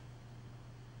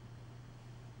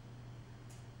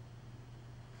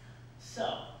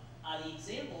 So, the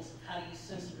examples of how to use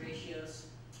cents and ratios,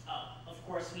 of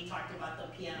course, we talked about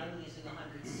the piano using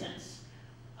 100 cents.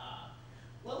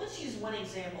 Well, let's use one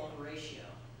example of a ratio.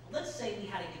 Let's say we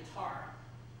had a guitar,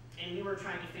 and we were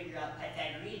trying to figure out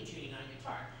Pythagorean tuning on a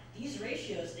guitar. These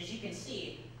ratios, as you can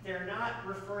see, they're not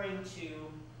referring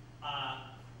to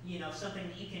something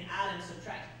that you can add and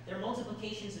subtract. They're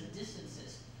multiplications of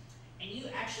distances. And you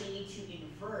actually need to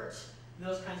invert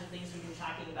those kinds of things when you're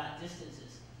talking about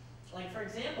distances. Like, for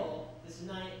example, this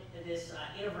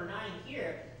 8/9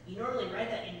 here, you normally write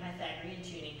that in Pythagorean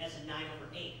tuning as a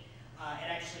 9/8. It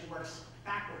actually works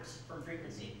backwards from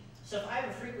frequency. So if I have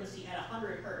a frequency at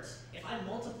 100 hertz, if I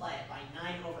multiply it by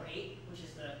 9/8, which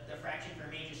is the fraction for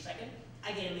a major second,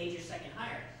 I get a major second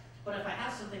higher. But if I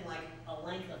have something like a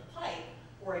length of pipe,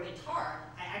 or a guitar,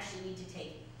 I actually need to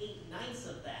take 8/9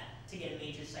 of that to get a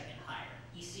major second higher.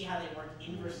 You see how they work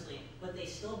inversely, but they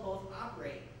still both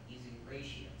operate using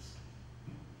ratios.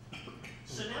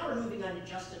 So now we're moving on to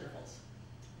just intervals.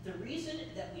 The reason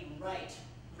that we write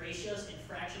ratios in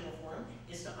fractional form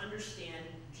is to understand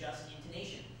just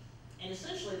intonation. And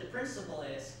essentially the principle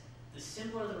is, the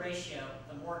simpler the ratio,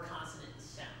 the more consonant the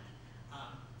sound.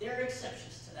 There are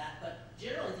exceptions to that, but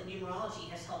generally the numerology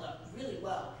has held up really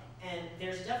well, and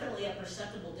there's definitely a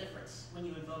perceptible difference when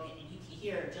you invoke it, and you can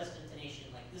hear just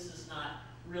intonation. Like, this is not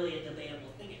really a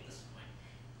debatable thing at this point.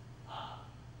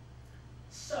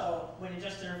 So when a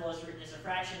just interval is written as a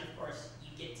fraction, of course,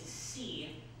 you get to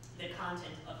see the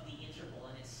content of the interval,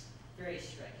 and it's very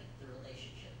striking, the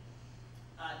relationship.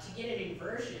 To get an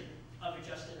inversion of a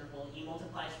just interval, you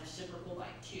multiply its reciprocal by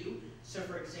 2. So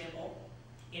for example,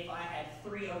 if I had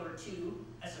 3/2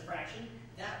 as a fraction,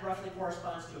 that roughly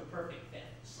corresponds to a perfect fifth.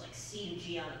 It's like C to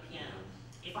G on a piano.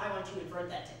 If I want to invert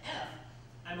that to F,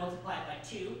 I multiply it by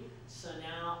 2. So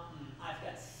now I've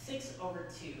got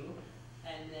 6/2,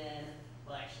 and then,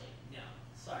 well actually, no,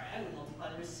 sorry, I would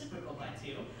multiply the reciprocal by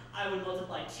 2. I would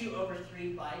multiply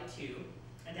 2/3 by 2,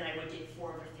 and then I would get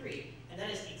 4/3. And that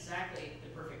is exactly the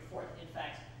perfect fourth. In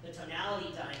fact, the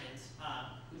tonality diamonds,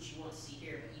 which you won't see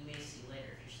here, but you may see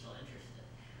later if you're still interested,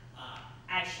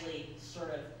 actually sort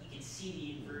of, you can see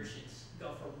the inversions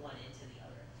go from one into the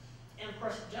other. And of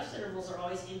course, just intervals are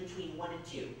always in between 1 and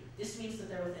 2. This means that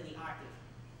they're within the octave.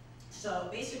 So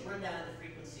basic rundown of the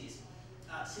frequencies.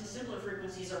 Since simpler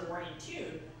frequencies are more in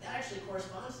tune, that actually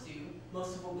corresponds to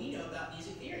most of what we know about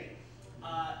music theory.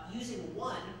 Using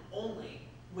 1 only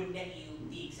would net you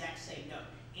the exact same note.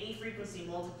 Any frequency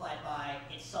multiplied by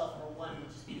itself or 1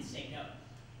 would just be the same note.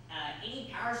 Any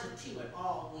powers of 2 at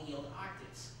all will yield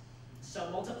octaves. So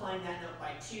multiplying that note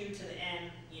by 2 to the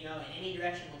n, in any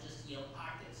direction will just yield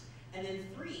octaves. And then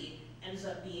 3 ends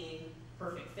up being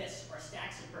perfect fifths, or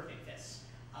stacks of perfect fifths.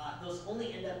 Those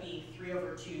only end up being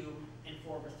 3/2 and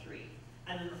 4/3.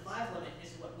 And then the 5 limit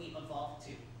is what we evolved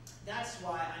to. That's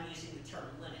why I'm using the term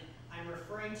limit. I'm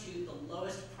referring to the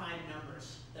lowest prime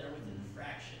numbers that are within the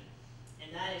fraction.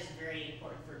 And that is very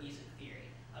important for music theory,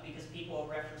 because people will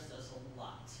reference those a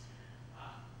lot.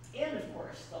 And of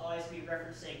course, they'll always be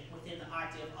referencing within the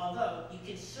octave, although you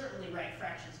can certainly write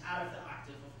fractions out of the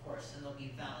octave, of course, and they'll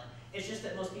be valid. It's just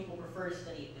that most people prefer to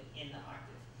study it within the octave.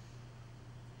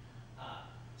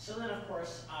 So then, of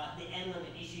course, the n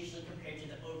limit is usually compared to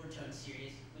the overtone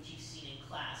series, which you've seen in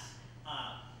class.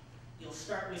 You'll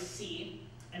start with C,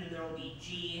 and then there will be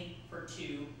G for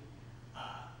 2.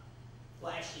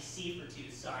 Well, actually C for 2,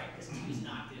 sorry, because 2 is an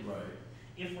octave. Right.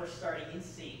 If we're starting in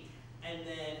C. And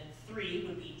then 3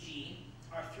 would be G,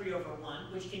 or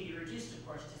 3/1, which can be reduced, of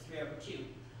course, to 3/2.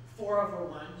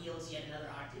 4/1 yields yet another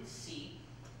octave, C.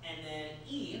 And then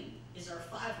E is our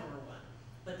 5/1.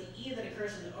 But the E that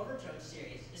occurs in the overtone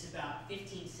series is about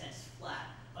 15 cents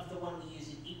flat of the one we use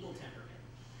in equal temperament.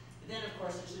 Then, of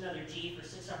course, there's another G for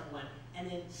 6/1.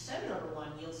 And then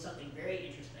 7/1 yields something very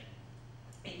interesting.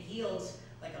 It yields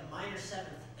like a minor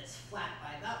seventh that's flat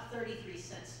by about 33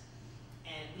 cents.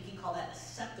 And we can call that a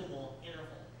septimal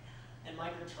interval. And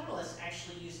microtonalists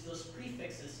actually use those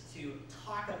prefixes to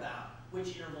talk about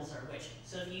which intervals are which.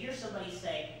 So if you hear somebody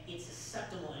say it's a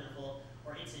septimal interval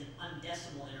or it's an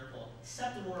undecimal interval,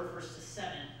 septimal refers to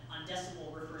 7,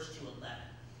 undecimal refers to 11.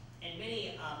 And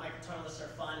many microtonalists are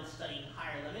fond of studying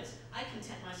higher limits. I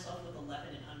content myself with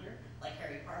 11 and under, like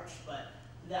Harry Parch, but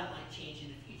that might change in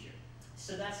the future.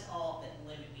 So that's all that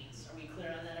limit means. Are we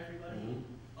clear on that, everybody?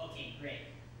 Mm-hmm. Okay, great.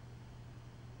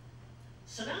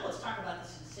 So now let's talk about the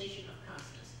sensation of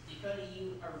consonants. Dakota,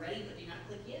 you are ready but do not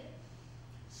click yet?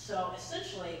 So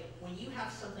essentially, when you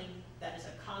have something that is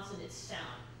a consonant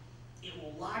sound, it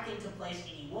will lock into place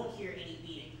and you won't hear any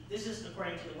beating. This is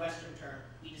according to the Western term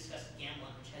we discussed,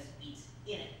 gamelan, which has beats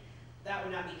in it. That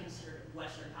would not be considered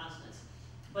Western consonants.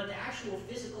 But the actual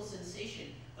physical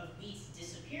sensation of beats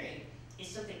disappearing is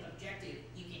something objective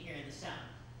you can hear in the sound.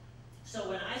 So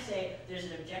when I say there's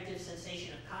an objective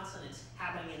sensation of consonants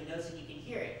happening in the notes and you can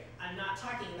hear it, I'm not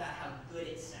talking about how good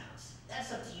it sounds.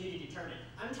 That's up to you to determine.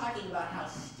 I'm talking about how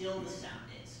still the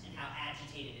sound is and how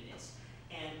agitated it is.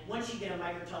 And once you get a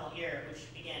microtonal ear, which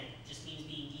again just means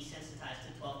being desensitized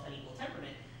to 12-tone equal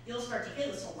temperament, you'll start to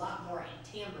hear this a lot more in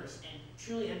timbres and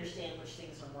truly understand which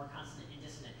things are more consonant and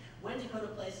dissonant. When Dakota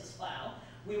plays this file,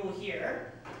 we will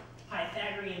hear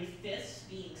Pythagorean fifths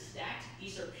being stacked.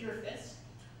 These are pure fifths.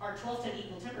 Our 12-tone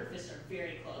equal temper fifths are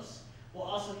very close. We'll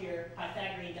also hear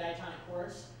Pythagorean diatonic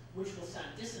chords, which will sound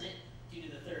dissonant due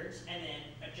to the thirds, and then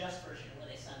a just version where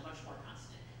they sound much more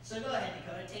consonant. So go ahead,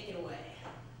 Dakota, take it away.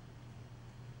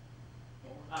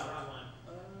 Wrong one.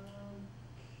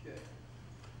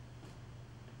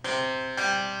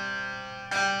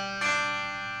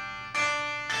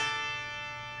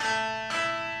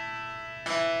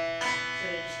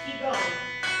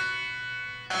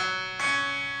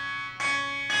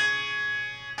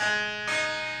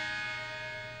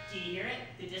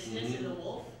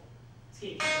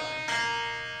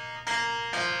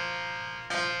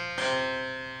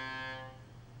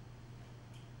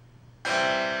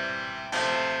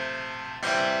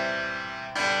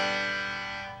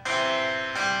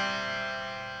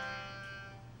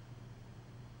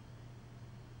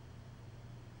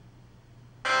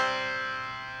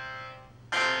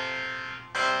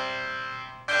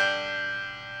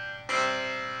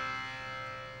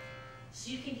 So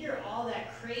you can hear all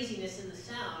that craziness in the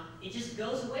sound. It just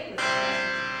goes away with the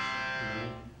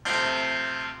intonation.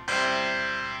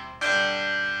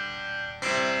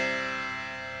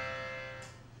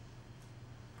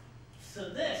 So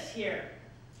this here,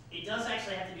 it does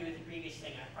actually have to do with the previous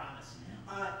thing, I promise.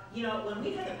 You know, when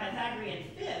we had the Pythagorean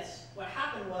fifths, what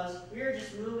happened was we were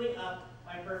just moving up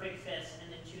by perfect fifths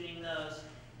and then tuning those,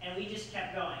 and we just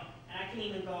kept going. And I can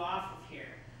even go off of here.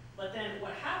 But then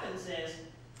what happens is,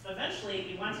 eventually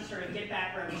we want to sort of get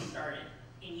back where we started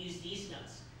and use these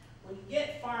notes. When you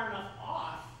get far enough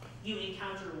off, you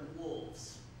encounter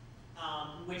wolves,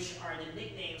 which are the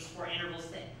nicknames for intervals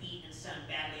that beat and sound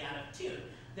badly out of tune.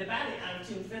 The badly out of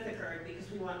tune fifth occurred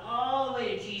because we went all the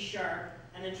way to G sharp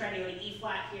and then tried to go to E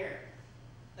flat here.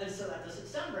 And so that doesn't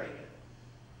sound very good.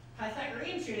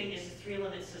 Pythagorean tuning is a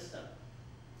three-limit system.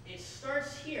 It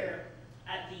starts here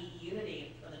at the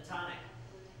unity of the tonic,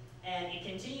 and it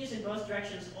continues in both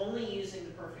directions only using the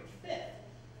perfect fifth.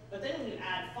 But then when you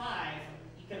add 5,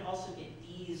 you can also get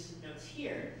these notes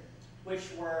here,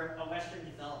 which were a Western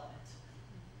development.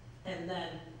 And then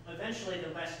eventually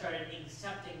the West started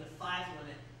accepting the 5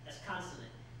 limit as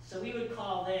consonant. So we would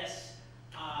call this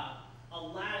a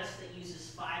lattice that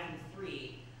uses 5 and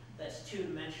 3 that's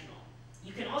 2-dimensional.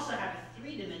 You can also have a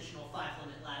 3-dimensional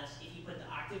 5-limit lattice if you put the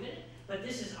octave in it, but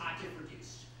this is octave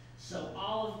reduced. So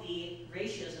all of the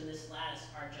ratios in this lattice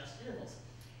are just intervals.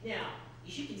 Now,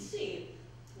 as you can see,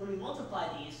 when we multiply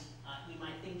these, you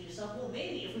might think to yourself, well,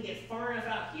 maybe if we get far enough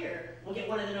out here, we'll get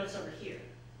one of the notes over here.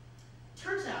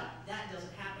 Turns out that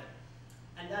doesn't happen.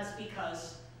 And that's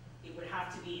because it would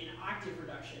have to be an octave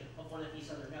reduction of one of these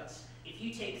other notes. If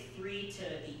you take 3 to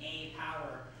the A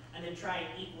power and then try and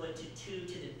equal it to 2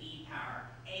 to the B power,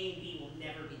 A and B will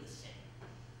never be the same.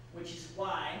 Which is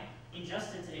why, in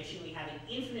just intonation, we have an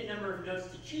infinite number of notes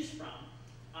to choose from.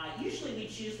 Usually we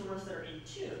choose the ones that are in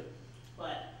tune,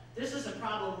 but this is a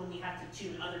problem when we have to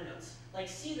tune other notes. Like,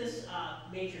 see this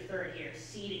major third here,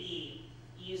 C to E,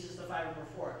 uses the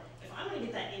 5/4. If I'm going to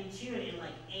get that in tune in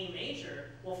like A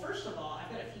major, well, first of all, I've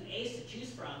got a few A's to choose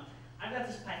from. I've got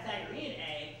this Pythagorean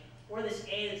A, or this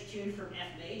A that's tuned from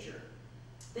F major.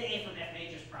 The A from F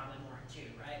major is probably more in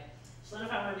tune, right? So then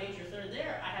if I want a major third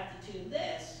there, I have to tune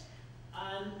this.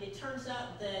 It turns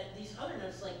out that these other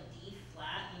notes like D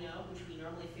flat, you know, which we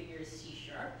normally figure is C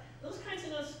sharp, those kinds of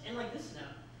notes, and like this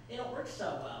note, they don't work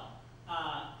so well.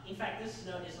 In fact, this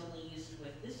note is only used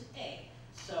with this A.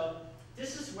 So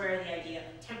this is where the idea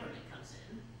of temperament comes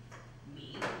in.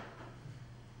 Me.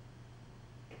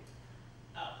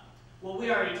 Oh, well, we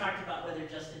already talked about whether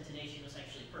just intonation was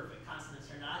actually perfect consonants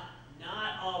or not.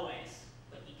 Not always,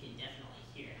 but you can definitely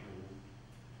hear it.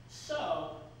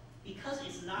 So, because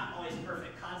it's not always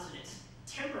perfect consonants,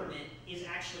 temperament is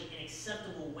actually an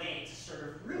acceptable way to sort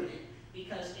of ruin it.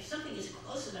 Because if something is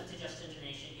close enough to just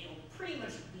intonation, it'll pretty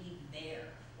much be there,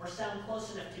 or sound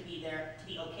close enough to be there to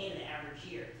be okay to the average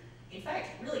ear. In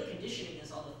fact, really conditioning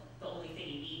is the only thing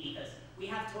you need, because we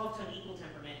have 12-tone equal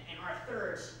temperament, and our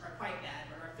thirds are quite bad,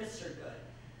 but our fifths are good.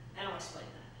 And I'll explain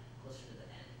that closer to the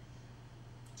end.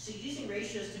 So using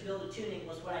ratios to build a tuning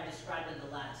was what I described in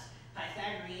the lattice.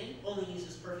 Pythagorean only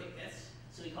uses perfect fifths,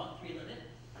 so we call it 3-limit.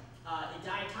 The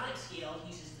diatonic scale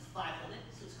uses the 5-limit,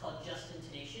 so it's called just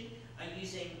intonation,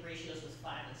 using ratios with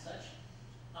 5 and such.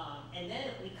 And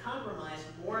then we compromised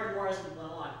more and more as we went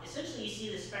along. Essentially, you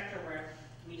see the spectrum where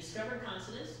we discovered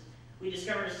consonants, we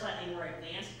discovered a slightly more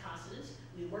advanced consonants,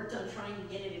 we worked on trying to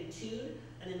get it in tune,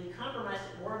 and then we compromised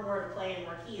it more and more to play in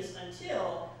more keys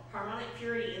until harmonic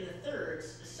purity in the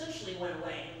thirds essentially went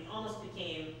away, and we almost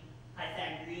became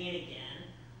Pythagorean again.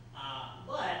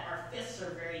 But our fifths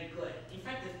are very good. In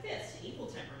fact, the fifths in equal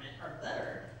temperament are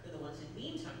better than the ones in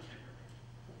mean tone temperament.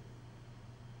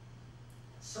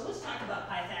 So let's talk about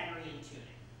Pythagorean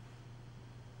tuning.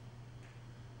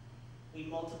 We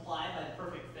multiply by the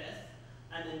perfect fifth,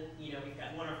 and then, you know, we've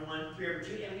got 1/1,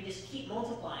 3/2, and we just keep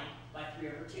multiplying by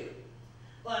 3/2.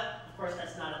 But, of course,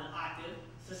 that's not an octave,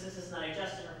 so since it's not a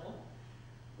just interval,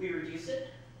 we reduce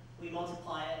it, we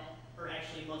multiply it, or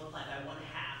actually multiply by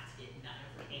 1/2 to get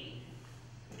 9/8.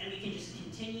 And we can just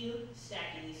continue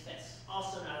stacking these fifths.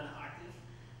 Also not an octave.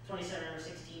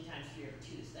 27/16 times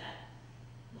 3/2 is that.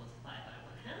 Multiply by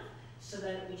 1/2. So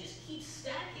then we just keep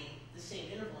stacking the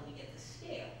same interval and we get the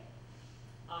scale.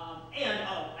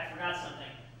 Oh, I forgot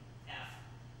something. F.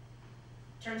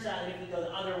 Turns out that if we go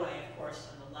the other way, of course,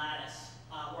 on the lattice,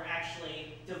 we're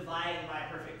actually dividing by a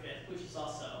perfect fifth, which is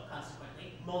also,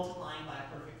 consequently, multiplying by a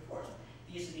perfect fourth.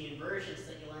 These are the inversions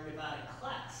that you learned about in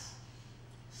class.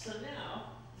 So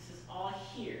now, this is all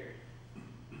here.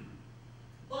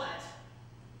 But,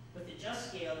 with the just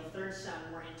scale, the thirds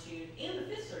sound more in tune, and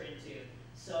the fifths are in tune.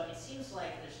 So it seems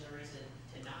like there's no reason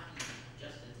to not use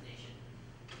just intonation.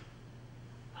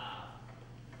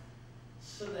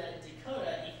 So that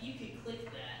Dakota, if you could click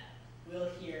that, we'll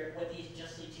hear what these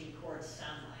justly tuned chords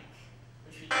sound like,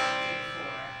 which we did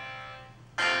before.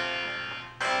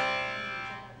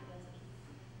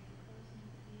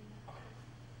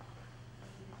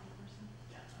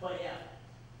 But yeah,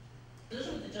 those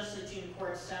are what the justly tuned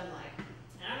chords sound like.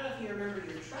 And I don't know if you remember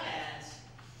your triads,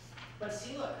 but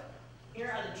see, look, here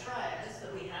are the triads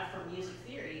that we have from music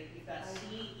theory. We've got C,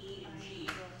 E, and G,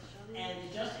 and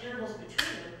the just intervals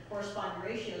between them correspond to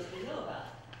ratios we know about,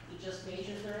 the just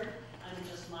major third and the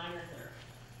just minor third.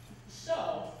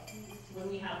 So when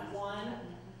we have 1,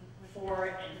 4,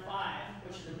 and 5,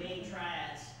 which are the main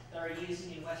triads that are used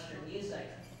in Western music,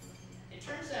 it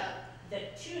turns out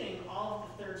that tuning all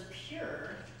of the thirds pure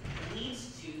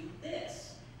leads to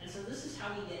this. And so this is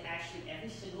how we get actually every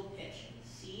single pitch.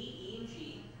 C, E, and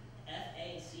G, F,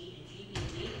 A, and C, and G, B,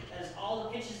 and D. That is all the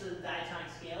pitches of the diatonic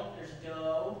scale. There's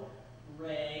Do,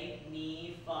 Re,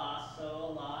 Mi, Fa,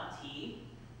 Sol, La, Ti,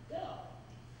 Do.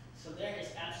 So there is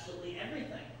absolutely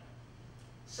everything.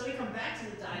 So we come back to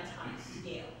the diatonic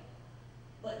scale.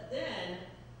 But then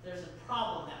there's a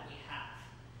problem that we have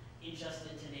in just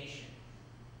intonation.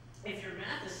 If your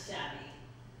math is savvy,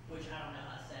 which I don't know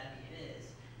how savvy it is,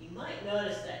 you might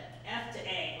notice that F to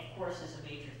A, of course, is a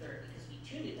major third because we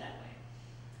tuned it that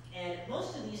way. And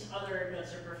most of these other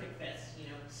notes are perfect fifths. You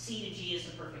know, C to G is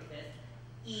the perfect fifth.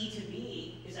 E to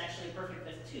B is actually a perfect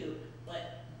fifth too,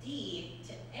 but D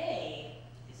to A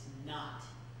is not.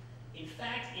 In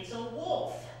fact, it's a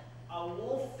wolf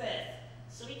fifth.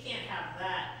 So we can't have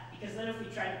that, because then if we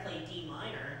tried to play D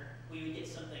minor, we would get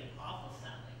something awful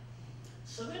sounding.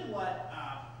 So then what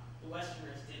the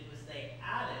Westerners did was they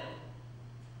added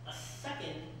a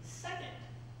second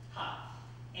ha,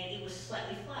 and it was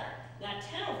slightly flatter. Now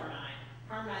 10/9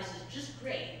 harmonizes just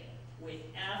great with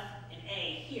F and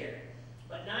A here,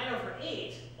 but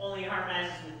 9/8 only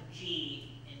harmonizes with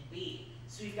G and B.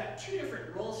 So we've got two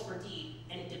different roles for D,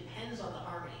 and it depends on the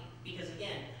harmony, because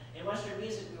again, in Western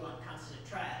music we want consonant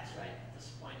triads, right, at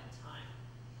this point in time.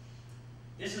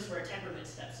 This is where temperament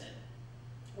steps in.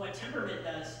 What temperament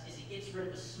does is it gets rid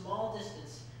of a small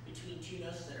distance between two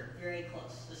notes that are very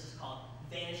close. This is called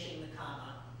vanishing the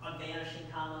comma, unvanishing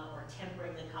comma, or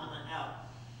tempering the comma out.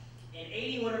 And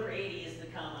 81/80 is the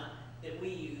comma that we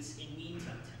use in mean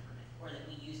tone temperament, or that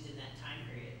we used in that time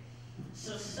period.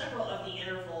 So several of the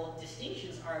interval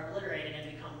distinctions are obliterated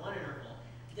and become one interval.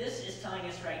 This is telling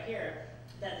us right here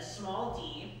that the small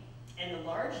d and the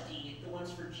large D, the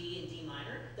ones for G and D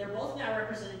minor, they're both now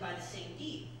represented by the same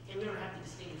D, and we don't have to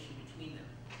distinguish between them.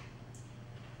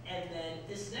 And then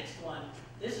this next one,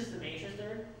 this is the major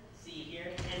third, see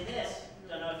here, and this,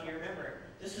 don't know if you remember,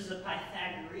 this was the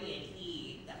Pythagorean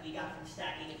E that we got from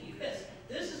stacking a few fifths.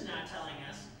 This is now telling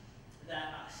us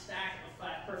that a stack of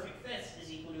 5 perfect fifths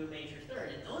is equal to a major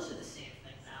third, and those are the same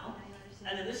thing now.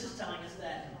 And then this is telling us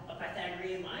that a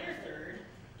Pythagorean minor third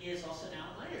is also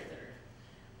now a minor third.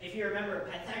 If you remember,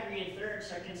 Pythagorean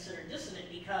thirds are considered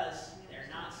dissonant because they're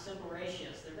not simple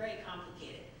ratios. They're very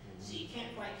complicated. So you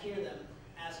can't quite hear them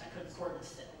as a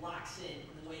concordance that locks in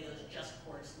the way those just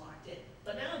chords locked in.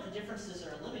 But now that the differences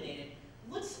are eliminated,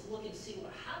 let's look and see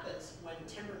what happens when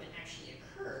temperament actually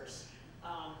occurs.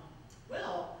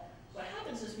 Well, what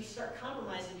happens is we start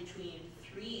compromising between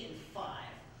 3 and 5.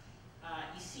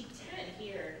 You see 10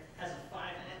 here has a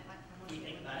 5 in it. When you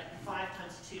think about it, 5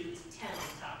 times 2 is 10 on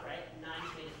the top, right? 9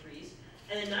 is made of 3s.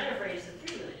 And then 9/8 is the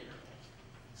 3-limit interval.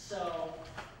 So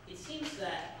it seems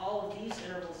that all of these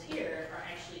intervals here are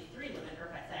actually 3-limit or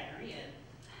Pythagorean,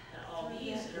 and all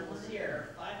these intervals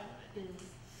here are 5-limit.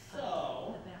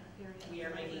 So we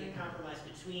are making a compromise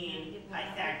between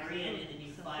Pythagorean and the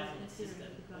new 5-limit system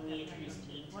when we introduce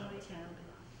mean tone.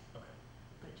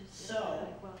 So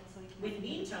with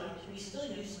mean tone, we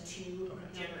still use 2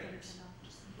 generators.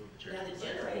 Now the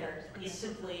generator is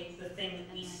simply the thing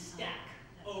that we stack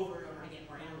over and over to get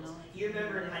more intervals. You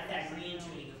remember in Pythagorean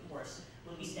tuning, of course,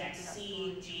 when we stack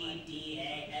C, G, D,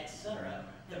 A, etc.,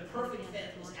 the perfect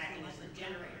fifth was acting as the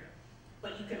generator.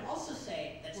 But you can also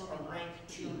say that's a rank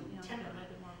 2 temperament.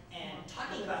 And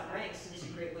talking about ranks is a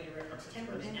great way to reference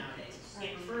temperament nowadays.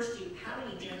 It refers to how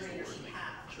many generators you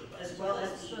have, as well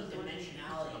as the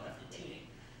dimensionality of the tuning.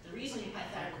 The reason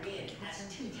Pythagorean has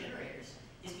 2 generators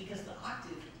is because the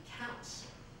octave counts.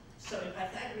 So in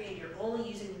Pythagorean, you're only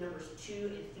using the numbers 2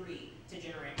 and 3 to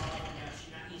generate all of the notes.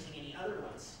 You're not using any other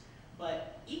ones.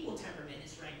 But equal temperament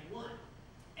is rank 1.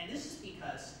 And this is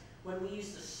because when we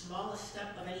use the smallest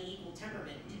step of any equal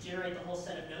temperament to generate the whole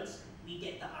set of notes, we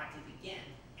get the octave again.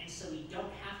 And so we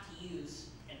don't have to use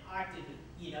an octave,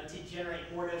 to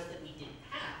generate more notes that we didn't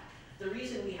have. The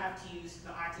reason we have to use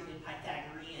the octave in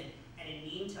Pythagorean and in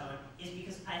mean tone is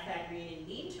because Pythagorean and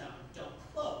mean tone don't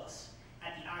close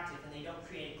at the octave, and they don't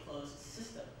create a closed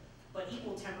system. But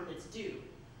equal temperaments do,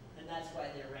 and that's why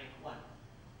they're rank 1.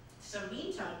 So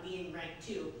mean tone, being rank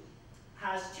 2,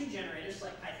 has 2 generators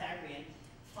like Pythagorean.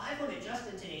 5-limit just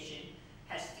intonation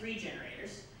has 3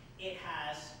 generators. It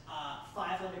has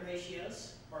 5-limit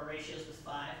ratios, or ratios with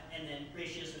 5, and then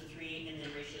ratios with 3, and then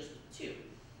ratios with 2.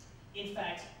 In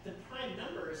fact, the prime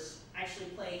numbers actually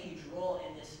play a huge role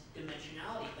in this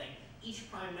dimensionality thing. Each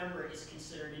prime number is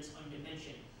considered its own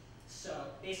dimension. So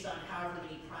based on however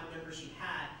many prime numbers you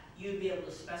had, you would be able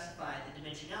to specify the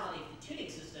dimensionality of the tuning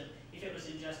system if it was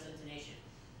in just intonation.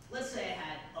 Let's say I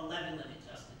had 11-limit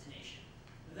just intonation.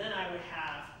 Then I would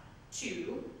have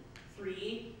 2,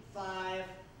 3, 5,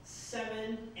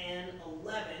 7, and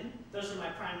 11. Those are my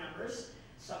prime numbers.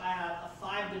 So I have a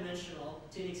 5-dimensional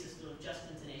tuning system of just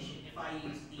intonation if I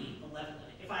use the 11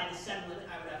 limit. If I had the 7 limit,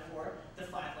 I would have 4. The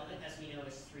 5 limit, as we know,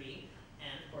 is 3.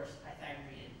 And of course,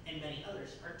 Pythagorean and many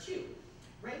others are 2.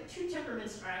 Rank 2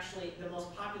 temperaments are actually the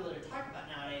most popular to talk about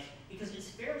nowadays because it's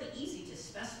fairly easy to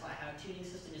specify how a tuning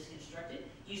system is constructed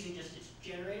using just its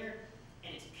generator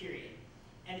and its period.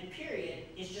 And the period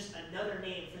is just another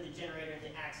name for the generator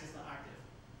that acts as the octave.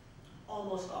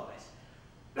 Almost always.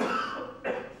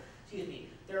 Excuse me.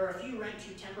 There are a few rank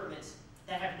 2 temperaments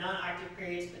that have non-octave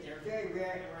periods, but they're very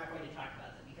rare, and we're not going to talk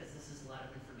about them because this is a lot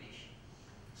of information.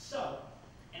 So,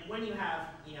 and when you have,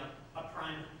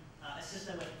 a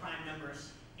system with prime numbers,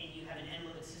 and you have an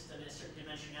n-limit system and a certain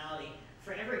dimensionality,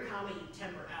 for every comma you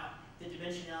temper out, the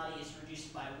dimensionality is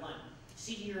reduced by 1.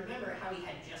 So do you remember how we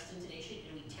had just intonation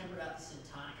and we tempered out the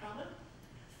syntonic comma?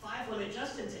 5-limit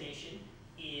just intonation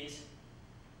is,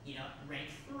 rank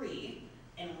 3.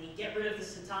 And when we get rid of the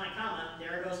syntonic comma,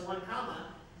 there goes 1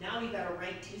 comma. Now we've got a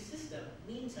rank 2 system,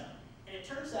 mean tone. And it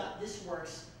turns out this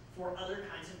works for other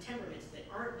kinds of temperaments that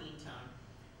aren't mean tone.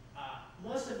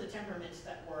 Most of the temperaments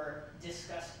that were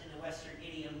discussed in the Western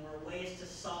idiom were ways to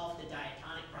solve the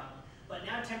diatonic problem. But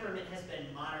now temperament has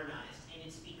been modernized, and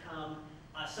it's become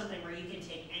something where you can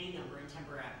take any number and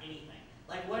temper out anything.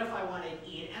 Like, what if I wanted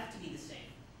E and F to be the same?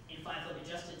 In 5-limit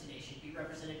just intonation, be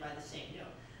represented by the same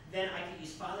note. Then I could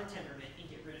use father temperament and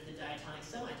get rid of the diatonic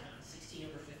semitone,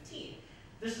 16/15.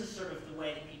 This is sort of the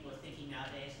way that people are thinking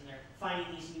nowadays, and they're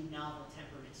finding these new novel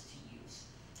temperaments to use.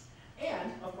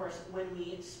 And, of course, when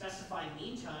we specify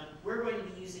mean tone, we're going to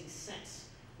be using cents.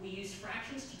 We use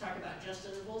fractions to talk about just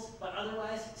intervals, but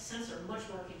otherwise, cents are much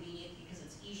more convenient because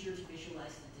it's easier to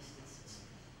visualize the distances.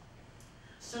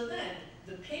 So then,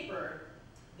 the paper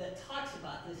that talks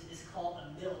about this is called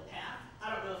a middle path.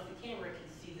 I don't know if the camera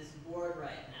can see this board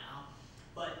right now,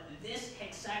 but this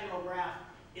hexagonal graph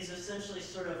is essentially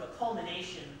sort of a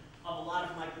culmination of a lot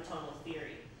of microtonal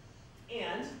theory.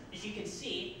 And, as you can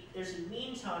see, there's a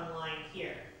mean tone line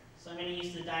here. So I'm going to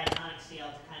use the diatonic scale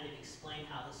to kind of explain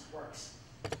how this works.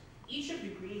 Each of the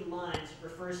green lines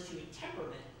refers to a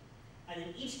temperament, and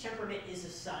then each temperament is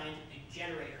assigned a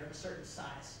generator of a certain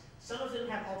size. Some of them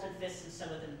have altered fifths and some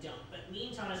of them don't, but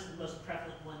mean tone is the most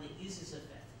prevalent one that uses a fifth.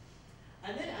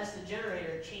 And then as the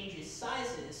generator changes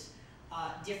sizes,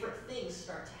 different things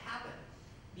start to happen.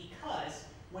 Because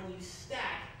when you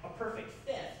stack a perfect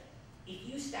fifth, if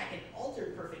you stack an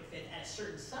altered perfect fifth at a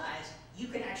certain size, you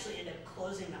can actually end up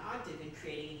closing the octave and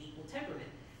creating an equal temperament.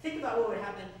 Think about what would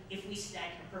happen if we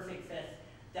stacked a perfect fifth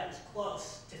that was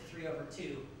close to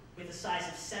 3/2 with a size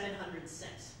of 700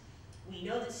 cents. We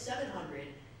know that 700,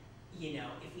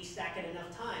 if we stack it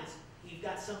enough times, we've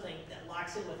got something that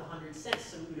locks in with 100 cents,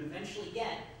 so we would eventually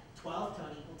get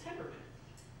 12-tone equal temperament.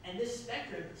 And this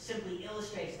spectrum simply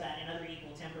illustrates that in other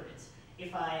equal temperaments.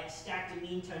 If I stacked a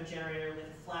mean tone generator with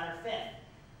a flatter fifth,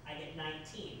 I get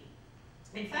 19.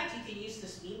 In fact, you can use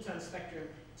this mean tone spectrum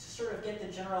to sort of get the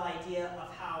general idea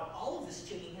of how all of this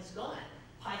tuning has gone.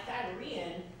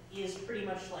 Pythagorean is pretty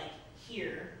much like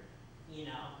here,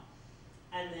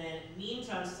 and then mean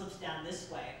tone slips down this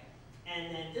way.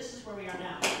 And then this is where we are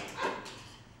now,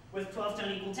 with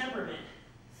 12-tone equal temperament.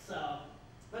 So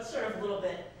that's sort of a little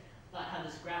bit about how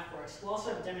this graph works. We'll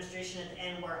also have a demonstration at the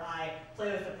end where I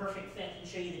play with the perfect fifth and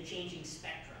show you the changing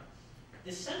spectrum.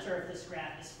 The center of this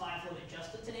graph is 5-limit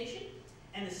just intonation,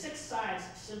 and the 6 sides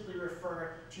simply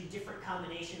refer to different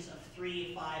combinations of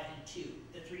 3, 5, and 2,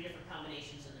 the 3 different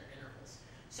combinations in their intervals.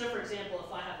 So for example,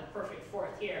 if I have a perfect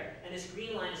fourth here, and this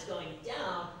green line is going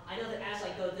down, I know that as I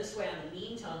go this way on the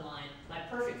mean tone line, my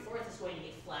perfect fourth is going to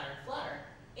get flatter and flatter,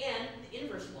 and the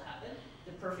inverse will happen.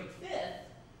 The perfect fifth,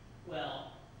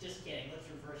 well, just kidding, let's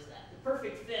reverse that. The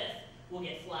perfect fifth will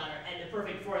get flatter, and the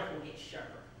perfect fourth will get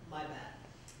sharper. My bad.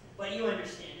 but you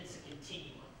understand it's a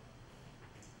continuum.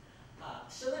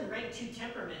 So then rank 2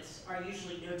 temperaments are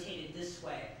usually notated this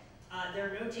way.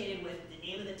 They're notated with the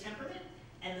name of the temperament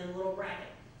and then a little bracket.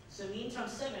 So mean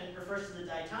times 7 refers to the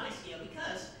diatonic scale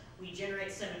because we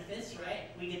generate 7/5,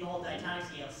 right? We get the whole diatonic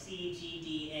scale, C, G,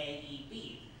 D, A, E,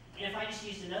 B. And if I just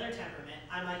used another temperament,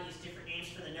 I might use different names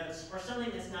for the notes or something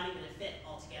that's not even a fit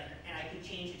altogether, and I could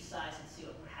change its size and see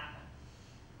what would happen.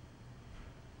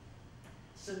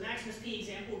 So the Maximus P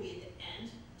example will be at the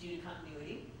end due to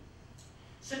continuity.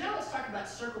 So now let's talk about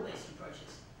circle-based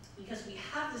approaches, because we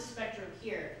have this spectrum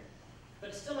here, but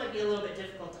it still might be a little bit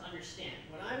difficult to understand.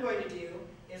 What I'm going to do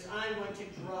is I'm going to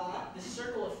draw the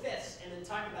circle of fifths and then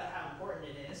talk about how important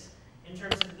it is in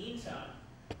terms of mean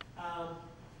tone.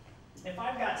 If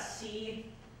I've got C,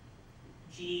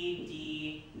 G,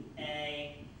 D,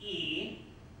 A, E,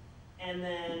 and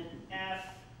then F,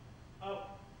 oh,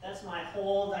 that's my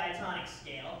whole diatonic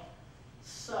scale.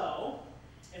 So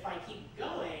if I keep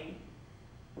going,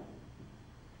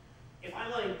 if I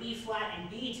wanted B flat and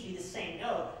B to be the same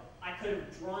note, I could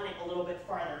have drawn it a little bit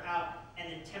farther out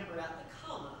and then tempered out the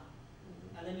comma.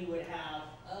 And then you would have,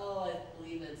 oh, I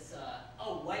believe it's,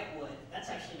 Whitewood. That's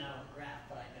actually not on the graph,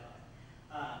 but I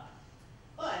know it.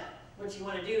 But what you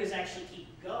want to do is actually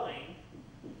keep going,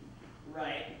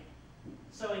 right?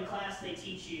 So in class they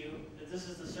teach you that this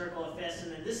is the circle of fifths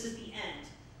and then this is the end.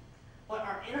 But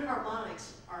our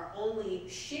enharmonics are only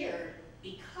shared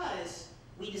because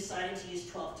we decided to use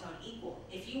 12th tone equal.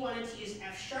 If you wanted to use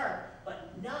F sharp,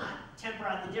 but not temper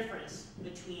out the difference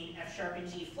between F sharp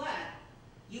and G flat,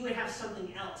 you would have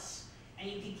something else. And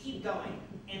you could keep going.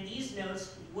 And these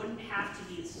notes wouldn't have to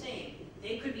be the same.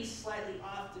 They could be slightly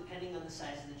off depending on the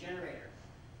size of the generator.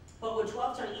 But what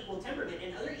 12th tone equal temperament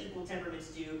and other equal temperaments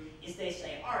do is they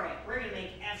say, all right, we're going to make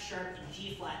F sharp and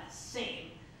G flat the same.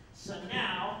 So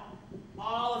now,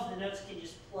 all of the notes can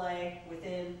just play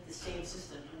within the same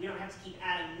system, and we don't have to keep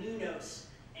adding new notes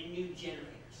and new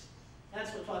generators.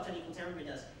 That's what 12th tone equal temperament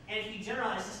does. And if you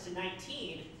generalize this to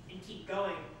 19 and keep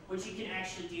going, what you can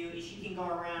actually do is you can go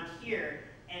around here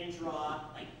and draw,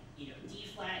 like, D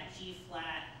flat, G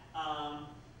flat,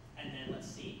 and then let's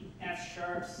see, F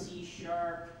sharp, C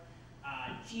sharp,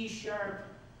 G sharp,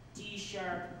 D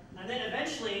sharp, and then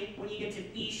eventually, when you get to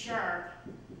B sharp,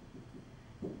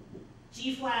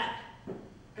 G flat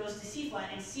goes to C flat,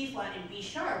 and C flat and B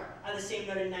sharp are the same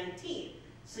note in 19.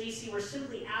 So you see, we're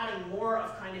simply adding more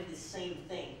of kind of the same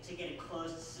thing to get a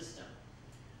closed system.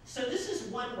 So this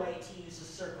is one way to use a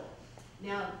circle.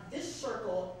 Now, this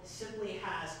circle simply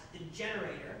has the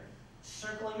generator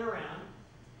circling around,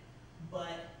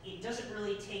 but it doesn't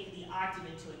really take the octave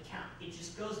into account. It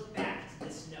just goes back to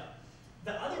this note.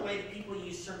 The other way that people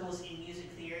use circles in music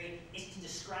theory is to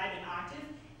describe an octave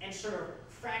and sort of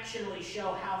fractionally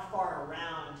show how far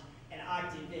around an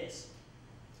octave is.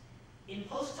 In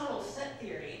post-tonal set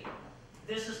theory,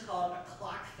 this is called a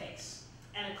clock face.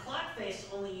 And a clock face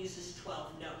only uses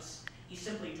 12 notes. You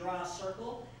simply draw a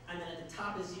circle, and then at the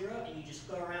top is 0, and you just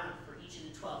go around for each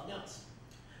of the 12 notes.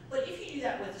 But if you do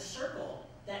that with a circle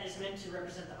that is meant to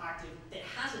represent the octave that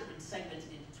hasn't been segmented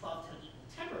into 12th tone equal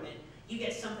temperament, you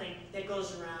get something that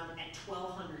goes around at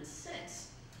 1200 cents.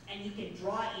 And you can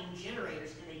draw in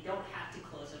generators, and they don't have to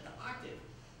close at the octave.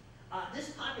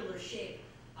 This popular shape,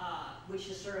 which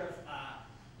is sort of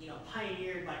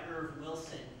pioneered by Irv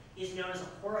Wilson, is known as a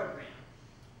horogram.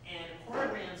 And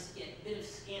horograms get a bit of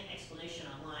scant explanation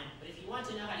online, but if you want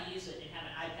to know how to use it and have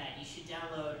an iPad, you should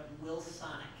download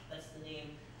Wilsonic. That's the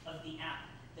name of the app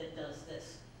that does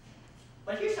this.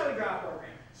 But here's how we draw a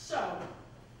horogram. So,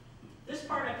 this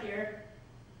part up here,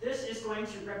 this is going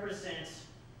to represent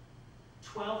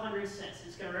 1200 cents.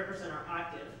 It's going to represent our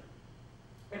octave.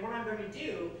 And what I'm going to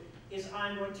do is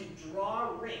I'm going to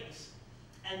draw rings.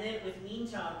 And then with mean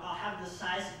tone, I'll have the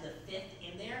size of the fifth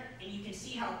in there. And you can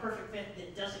see how a perfect fifth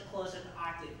that doesn't close at the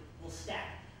octave will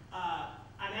stack.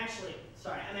 I'm actually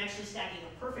stacking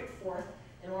a perfect fourth.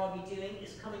 And what I'll be doing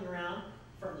is coming around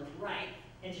from the right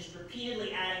and just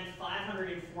repeatedly adding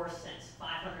 504 cents,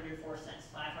 504 cents,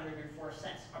 504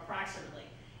 cents, approximately.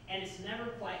 And it's never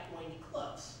quite going to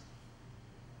close.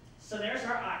 So there's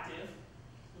our octave.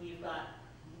 We've got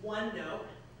one note,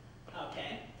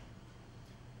 okay.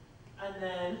 And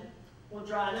then we'll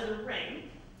draw another ring,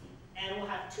 and we'll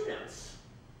have two notes.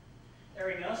 There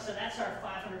we go, so that's our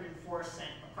 504 cent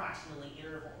approximately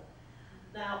interval.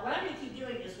 Now, what I'm going to keep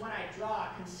doing is when I draw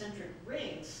concentric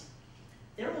rings,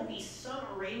 there will be some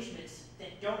arrangements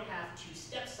that don't have two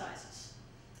step sizes,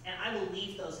 and I will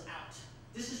leave those out.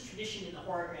 This is tradition in the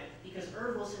horogram because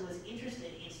Irv Wilson was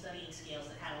interested in studying scales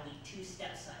that had only two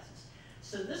step sizes.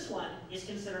 So this one is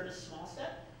considered a small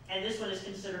step, and this one is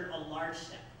considered a large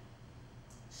step.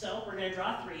 So we're going to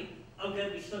draw 3. Oh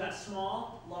good, we've still got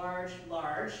small, large,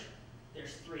 large.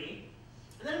 There's 3.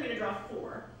 And then I'm going to draw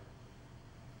 4.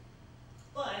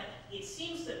 But it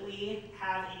seems that we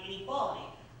have an inequality.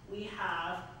 We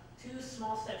have 2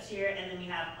 small steps here, and then we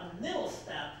have a middle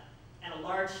step and a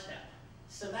large step.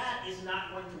 So that is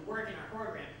not going to work in our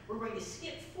program. We're going to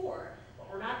skip 4,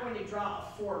 but we're not going to draw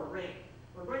a 4 ring.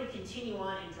 We're going to continue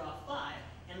on and draw 5.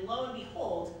 And lo and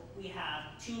behold, we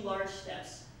have 2 large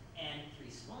steps and 3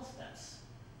 small steps.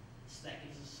 So that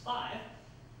gives us 5.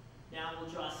 Now we'll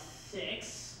draw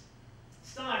 6.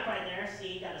 Still not quite there.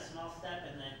 See, got a small step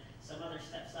and then some other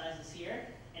step sizes here.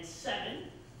 And 7.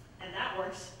 And that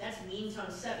works. That's mean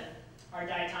tone 7, our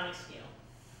diatonic scale.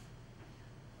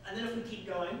 And then if we keep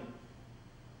going,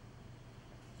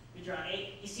 we draw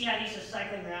 8. You see how these are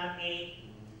cycling around? 8,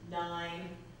 9,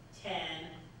 10,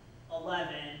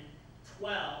 11,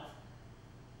 12.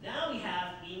 Now we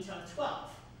have mean tone 12.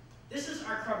 This is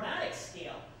our chromatic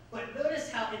scale. But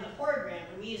notice how in the program,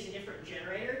 when we use a different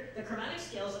generator, the chromatic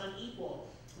scale is unequal.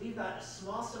 We've got a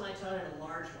small semitone and a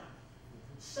large one.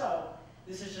 So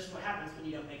this is just what happens when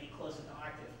you don't make it close with the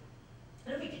octave.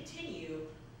 And if we continue,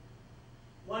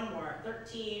 one more,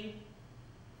 13,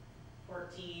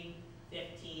 14,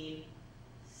 15,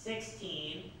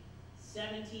 16,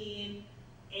 17,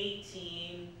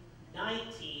 18,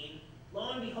 19.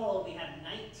 Lo and behold, we have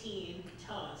 19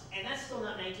 tones, and that's still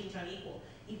not 19 tone equal.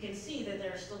 You can see that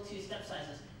there are still 2 step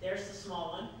sizes. There's the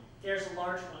small one, there's a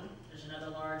large one, there's another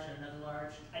large and another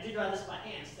large. I did draw this by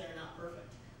hand, so they're not perfect.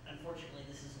 Unfortunately,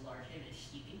 this is a large image,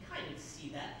 so you can kind of see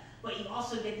that. But you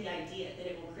also get the idea that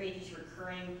it will create these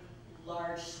recurring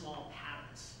large, small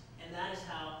patterns. And that is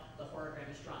how the horogram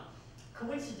is drawn.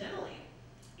 Coincidentally,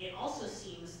 it also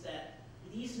seems that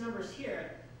these numbers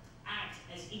here act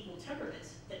as equal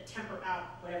temperaments that temper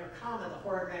out whatever comma the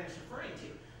horogram is referring to.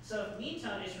 So if mean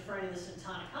tone is referring to the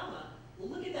syntonic comma, well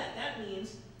look at that. That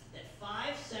means that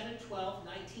 5, 7, 12,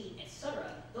 19, etc.,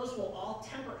 those will all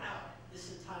temper out the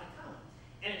syntonic comma.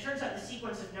 And it turns out the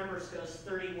sequence of numbers goes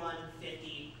 31,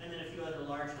 50, and then a few other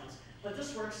large ones. But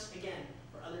this works, again,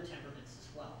 for other temperaments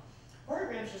as well.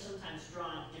 Horograms are sometimes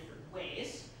drawn different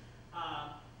ways.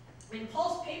 In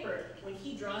Paul's paper, when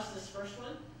he draws this first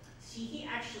one, see, he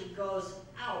actually goes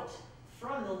out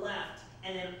from the left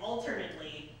and then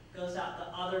alternately goes out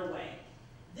the other way.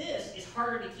 This is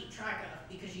harder to keep track of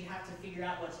because you have to figure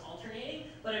out what's alternating,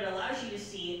 but it allows you to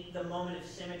see the moment of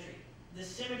symmetry. The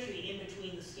symmetry in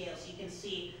between the scales. You can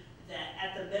see that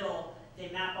at the middle, they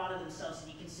map onto themselves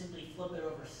and you can simply flip it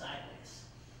over sideways.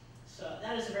 So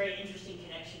that is a very interesting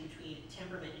connection between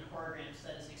temperament and horograms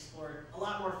that is explored a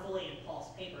lot more fully in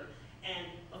Paul's paper. And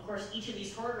of course, each of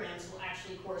these horograms will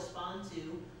actually correspond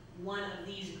to one of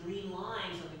these green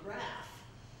lines on the graph.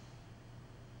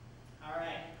 All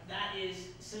right, that is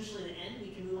essentially the end.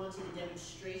 We can move on to the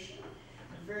demonstration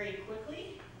very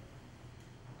quickly.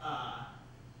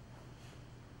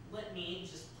 Let me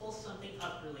just pull something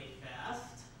up really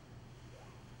fast,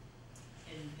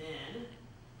 and then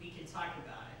we can talk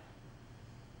about it.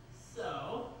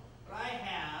 So, what I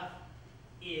have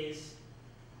is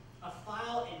a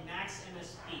file in Max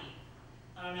MSP.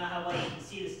 I don't know how well you can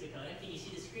see this, Dakota. Can you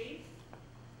see the screen?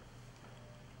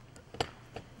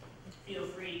 Feel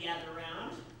free to gather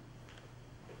around.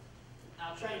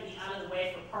 I'll try to be out of the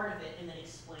way for part of it and then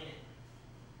explain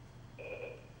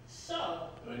it. So,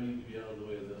 do I need to be out of the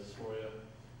way of this for you?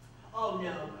 Oh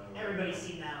no, everybody's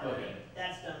seen that already. Okay.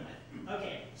 That's done with.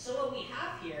 Okay, so what we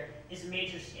have here is a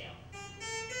major scale.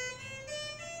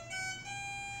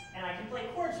 And I can play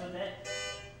chords with it.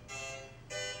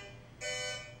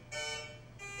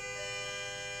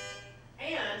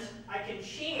 And I can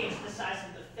change the size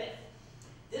of the fifth.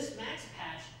 This max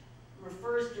patch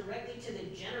refers directly to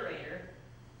the generator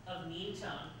of mean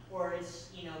tone, or its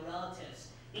relatives.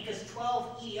 Because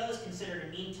 12 EDO is considered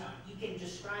a mean tone. You can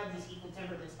describe these equal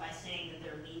temperaments by saying that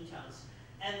they're mean tones.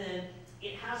 And then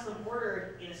it has them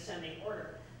ordered in ascending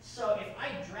order. So if I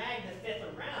drag the fifth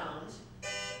around,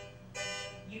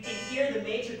 you can hear the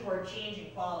major chord change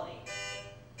in quality.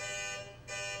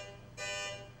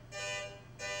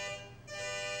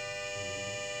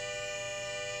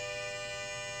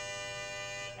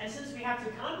 And since we have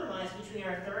to compromise between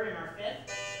our third and our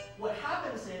fifth, what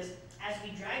happens is, as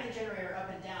we drag the generator up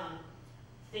and down,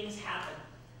 things happen.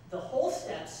 The whole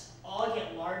steps all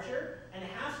get larger, and the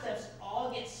half steps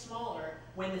all get smaller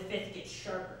when the fifth gets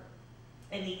sharper.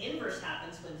 And the inverse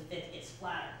happens when the fifth gets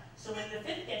flatter. So when the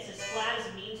fifth gets as flat as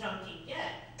a mean tone can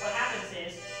get, what happens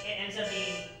is it ends up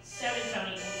being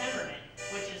 7-tone equal temperament,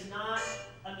 which is not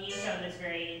a mean tone that's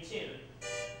very in tune.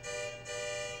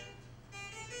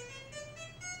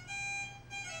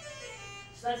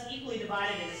 So that's equally divided.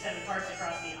 divided into 7 parts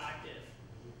across the octave.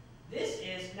 This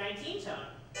is 19 tone,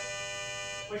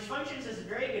 which functions as a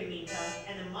very good mean tone,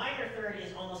 and the minor third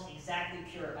is almost exactly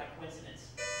pure by coincidence.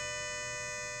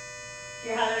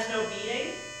 Hear how there's no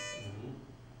beating?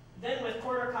 Then with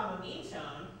quarter comma mean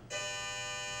tone,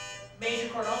 major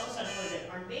chord also sounds really good.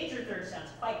 Our major third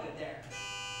sounds quite good there.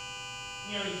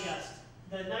 Nearly just.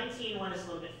 The 19 one is a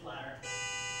little bit flatter.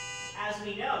 As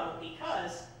we know,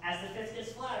 because as the fifth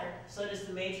gets flatter, so does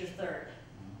the major third.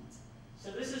 So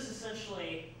this is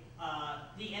essentially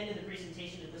the end of the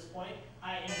presentation at this point.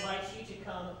 I invite you to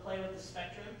come play with the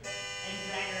spectrum and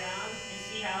drag around and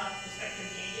see how the spectrum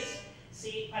changes.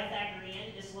 See,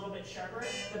 Pythagorean is a little bit sharper.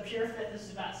 The pure fifth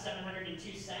is about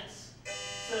 702 cents.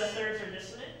 So the thirds are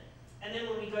dissonant. And then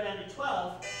when we go down to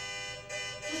 12,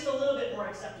 just a little bit more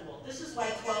acceptable. This is why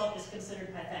 12 is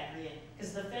considered Pythagorean,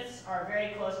 because the fifths are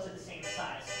very close to the same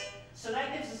size. So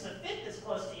that gives us a fifth that's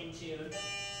close to in tune,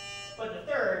 but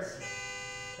the thirds,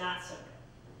 not so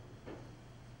good.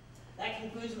 That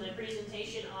concludes my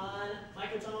presentation on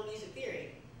microtonal music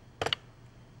theory.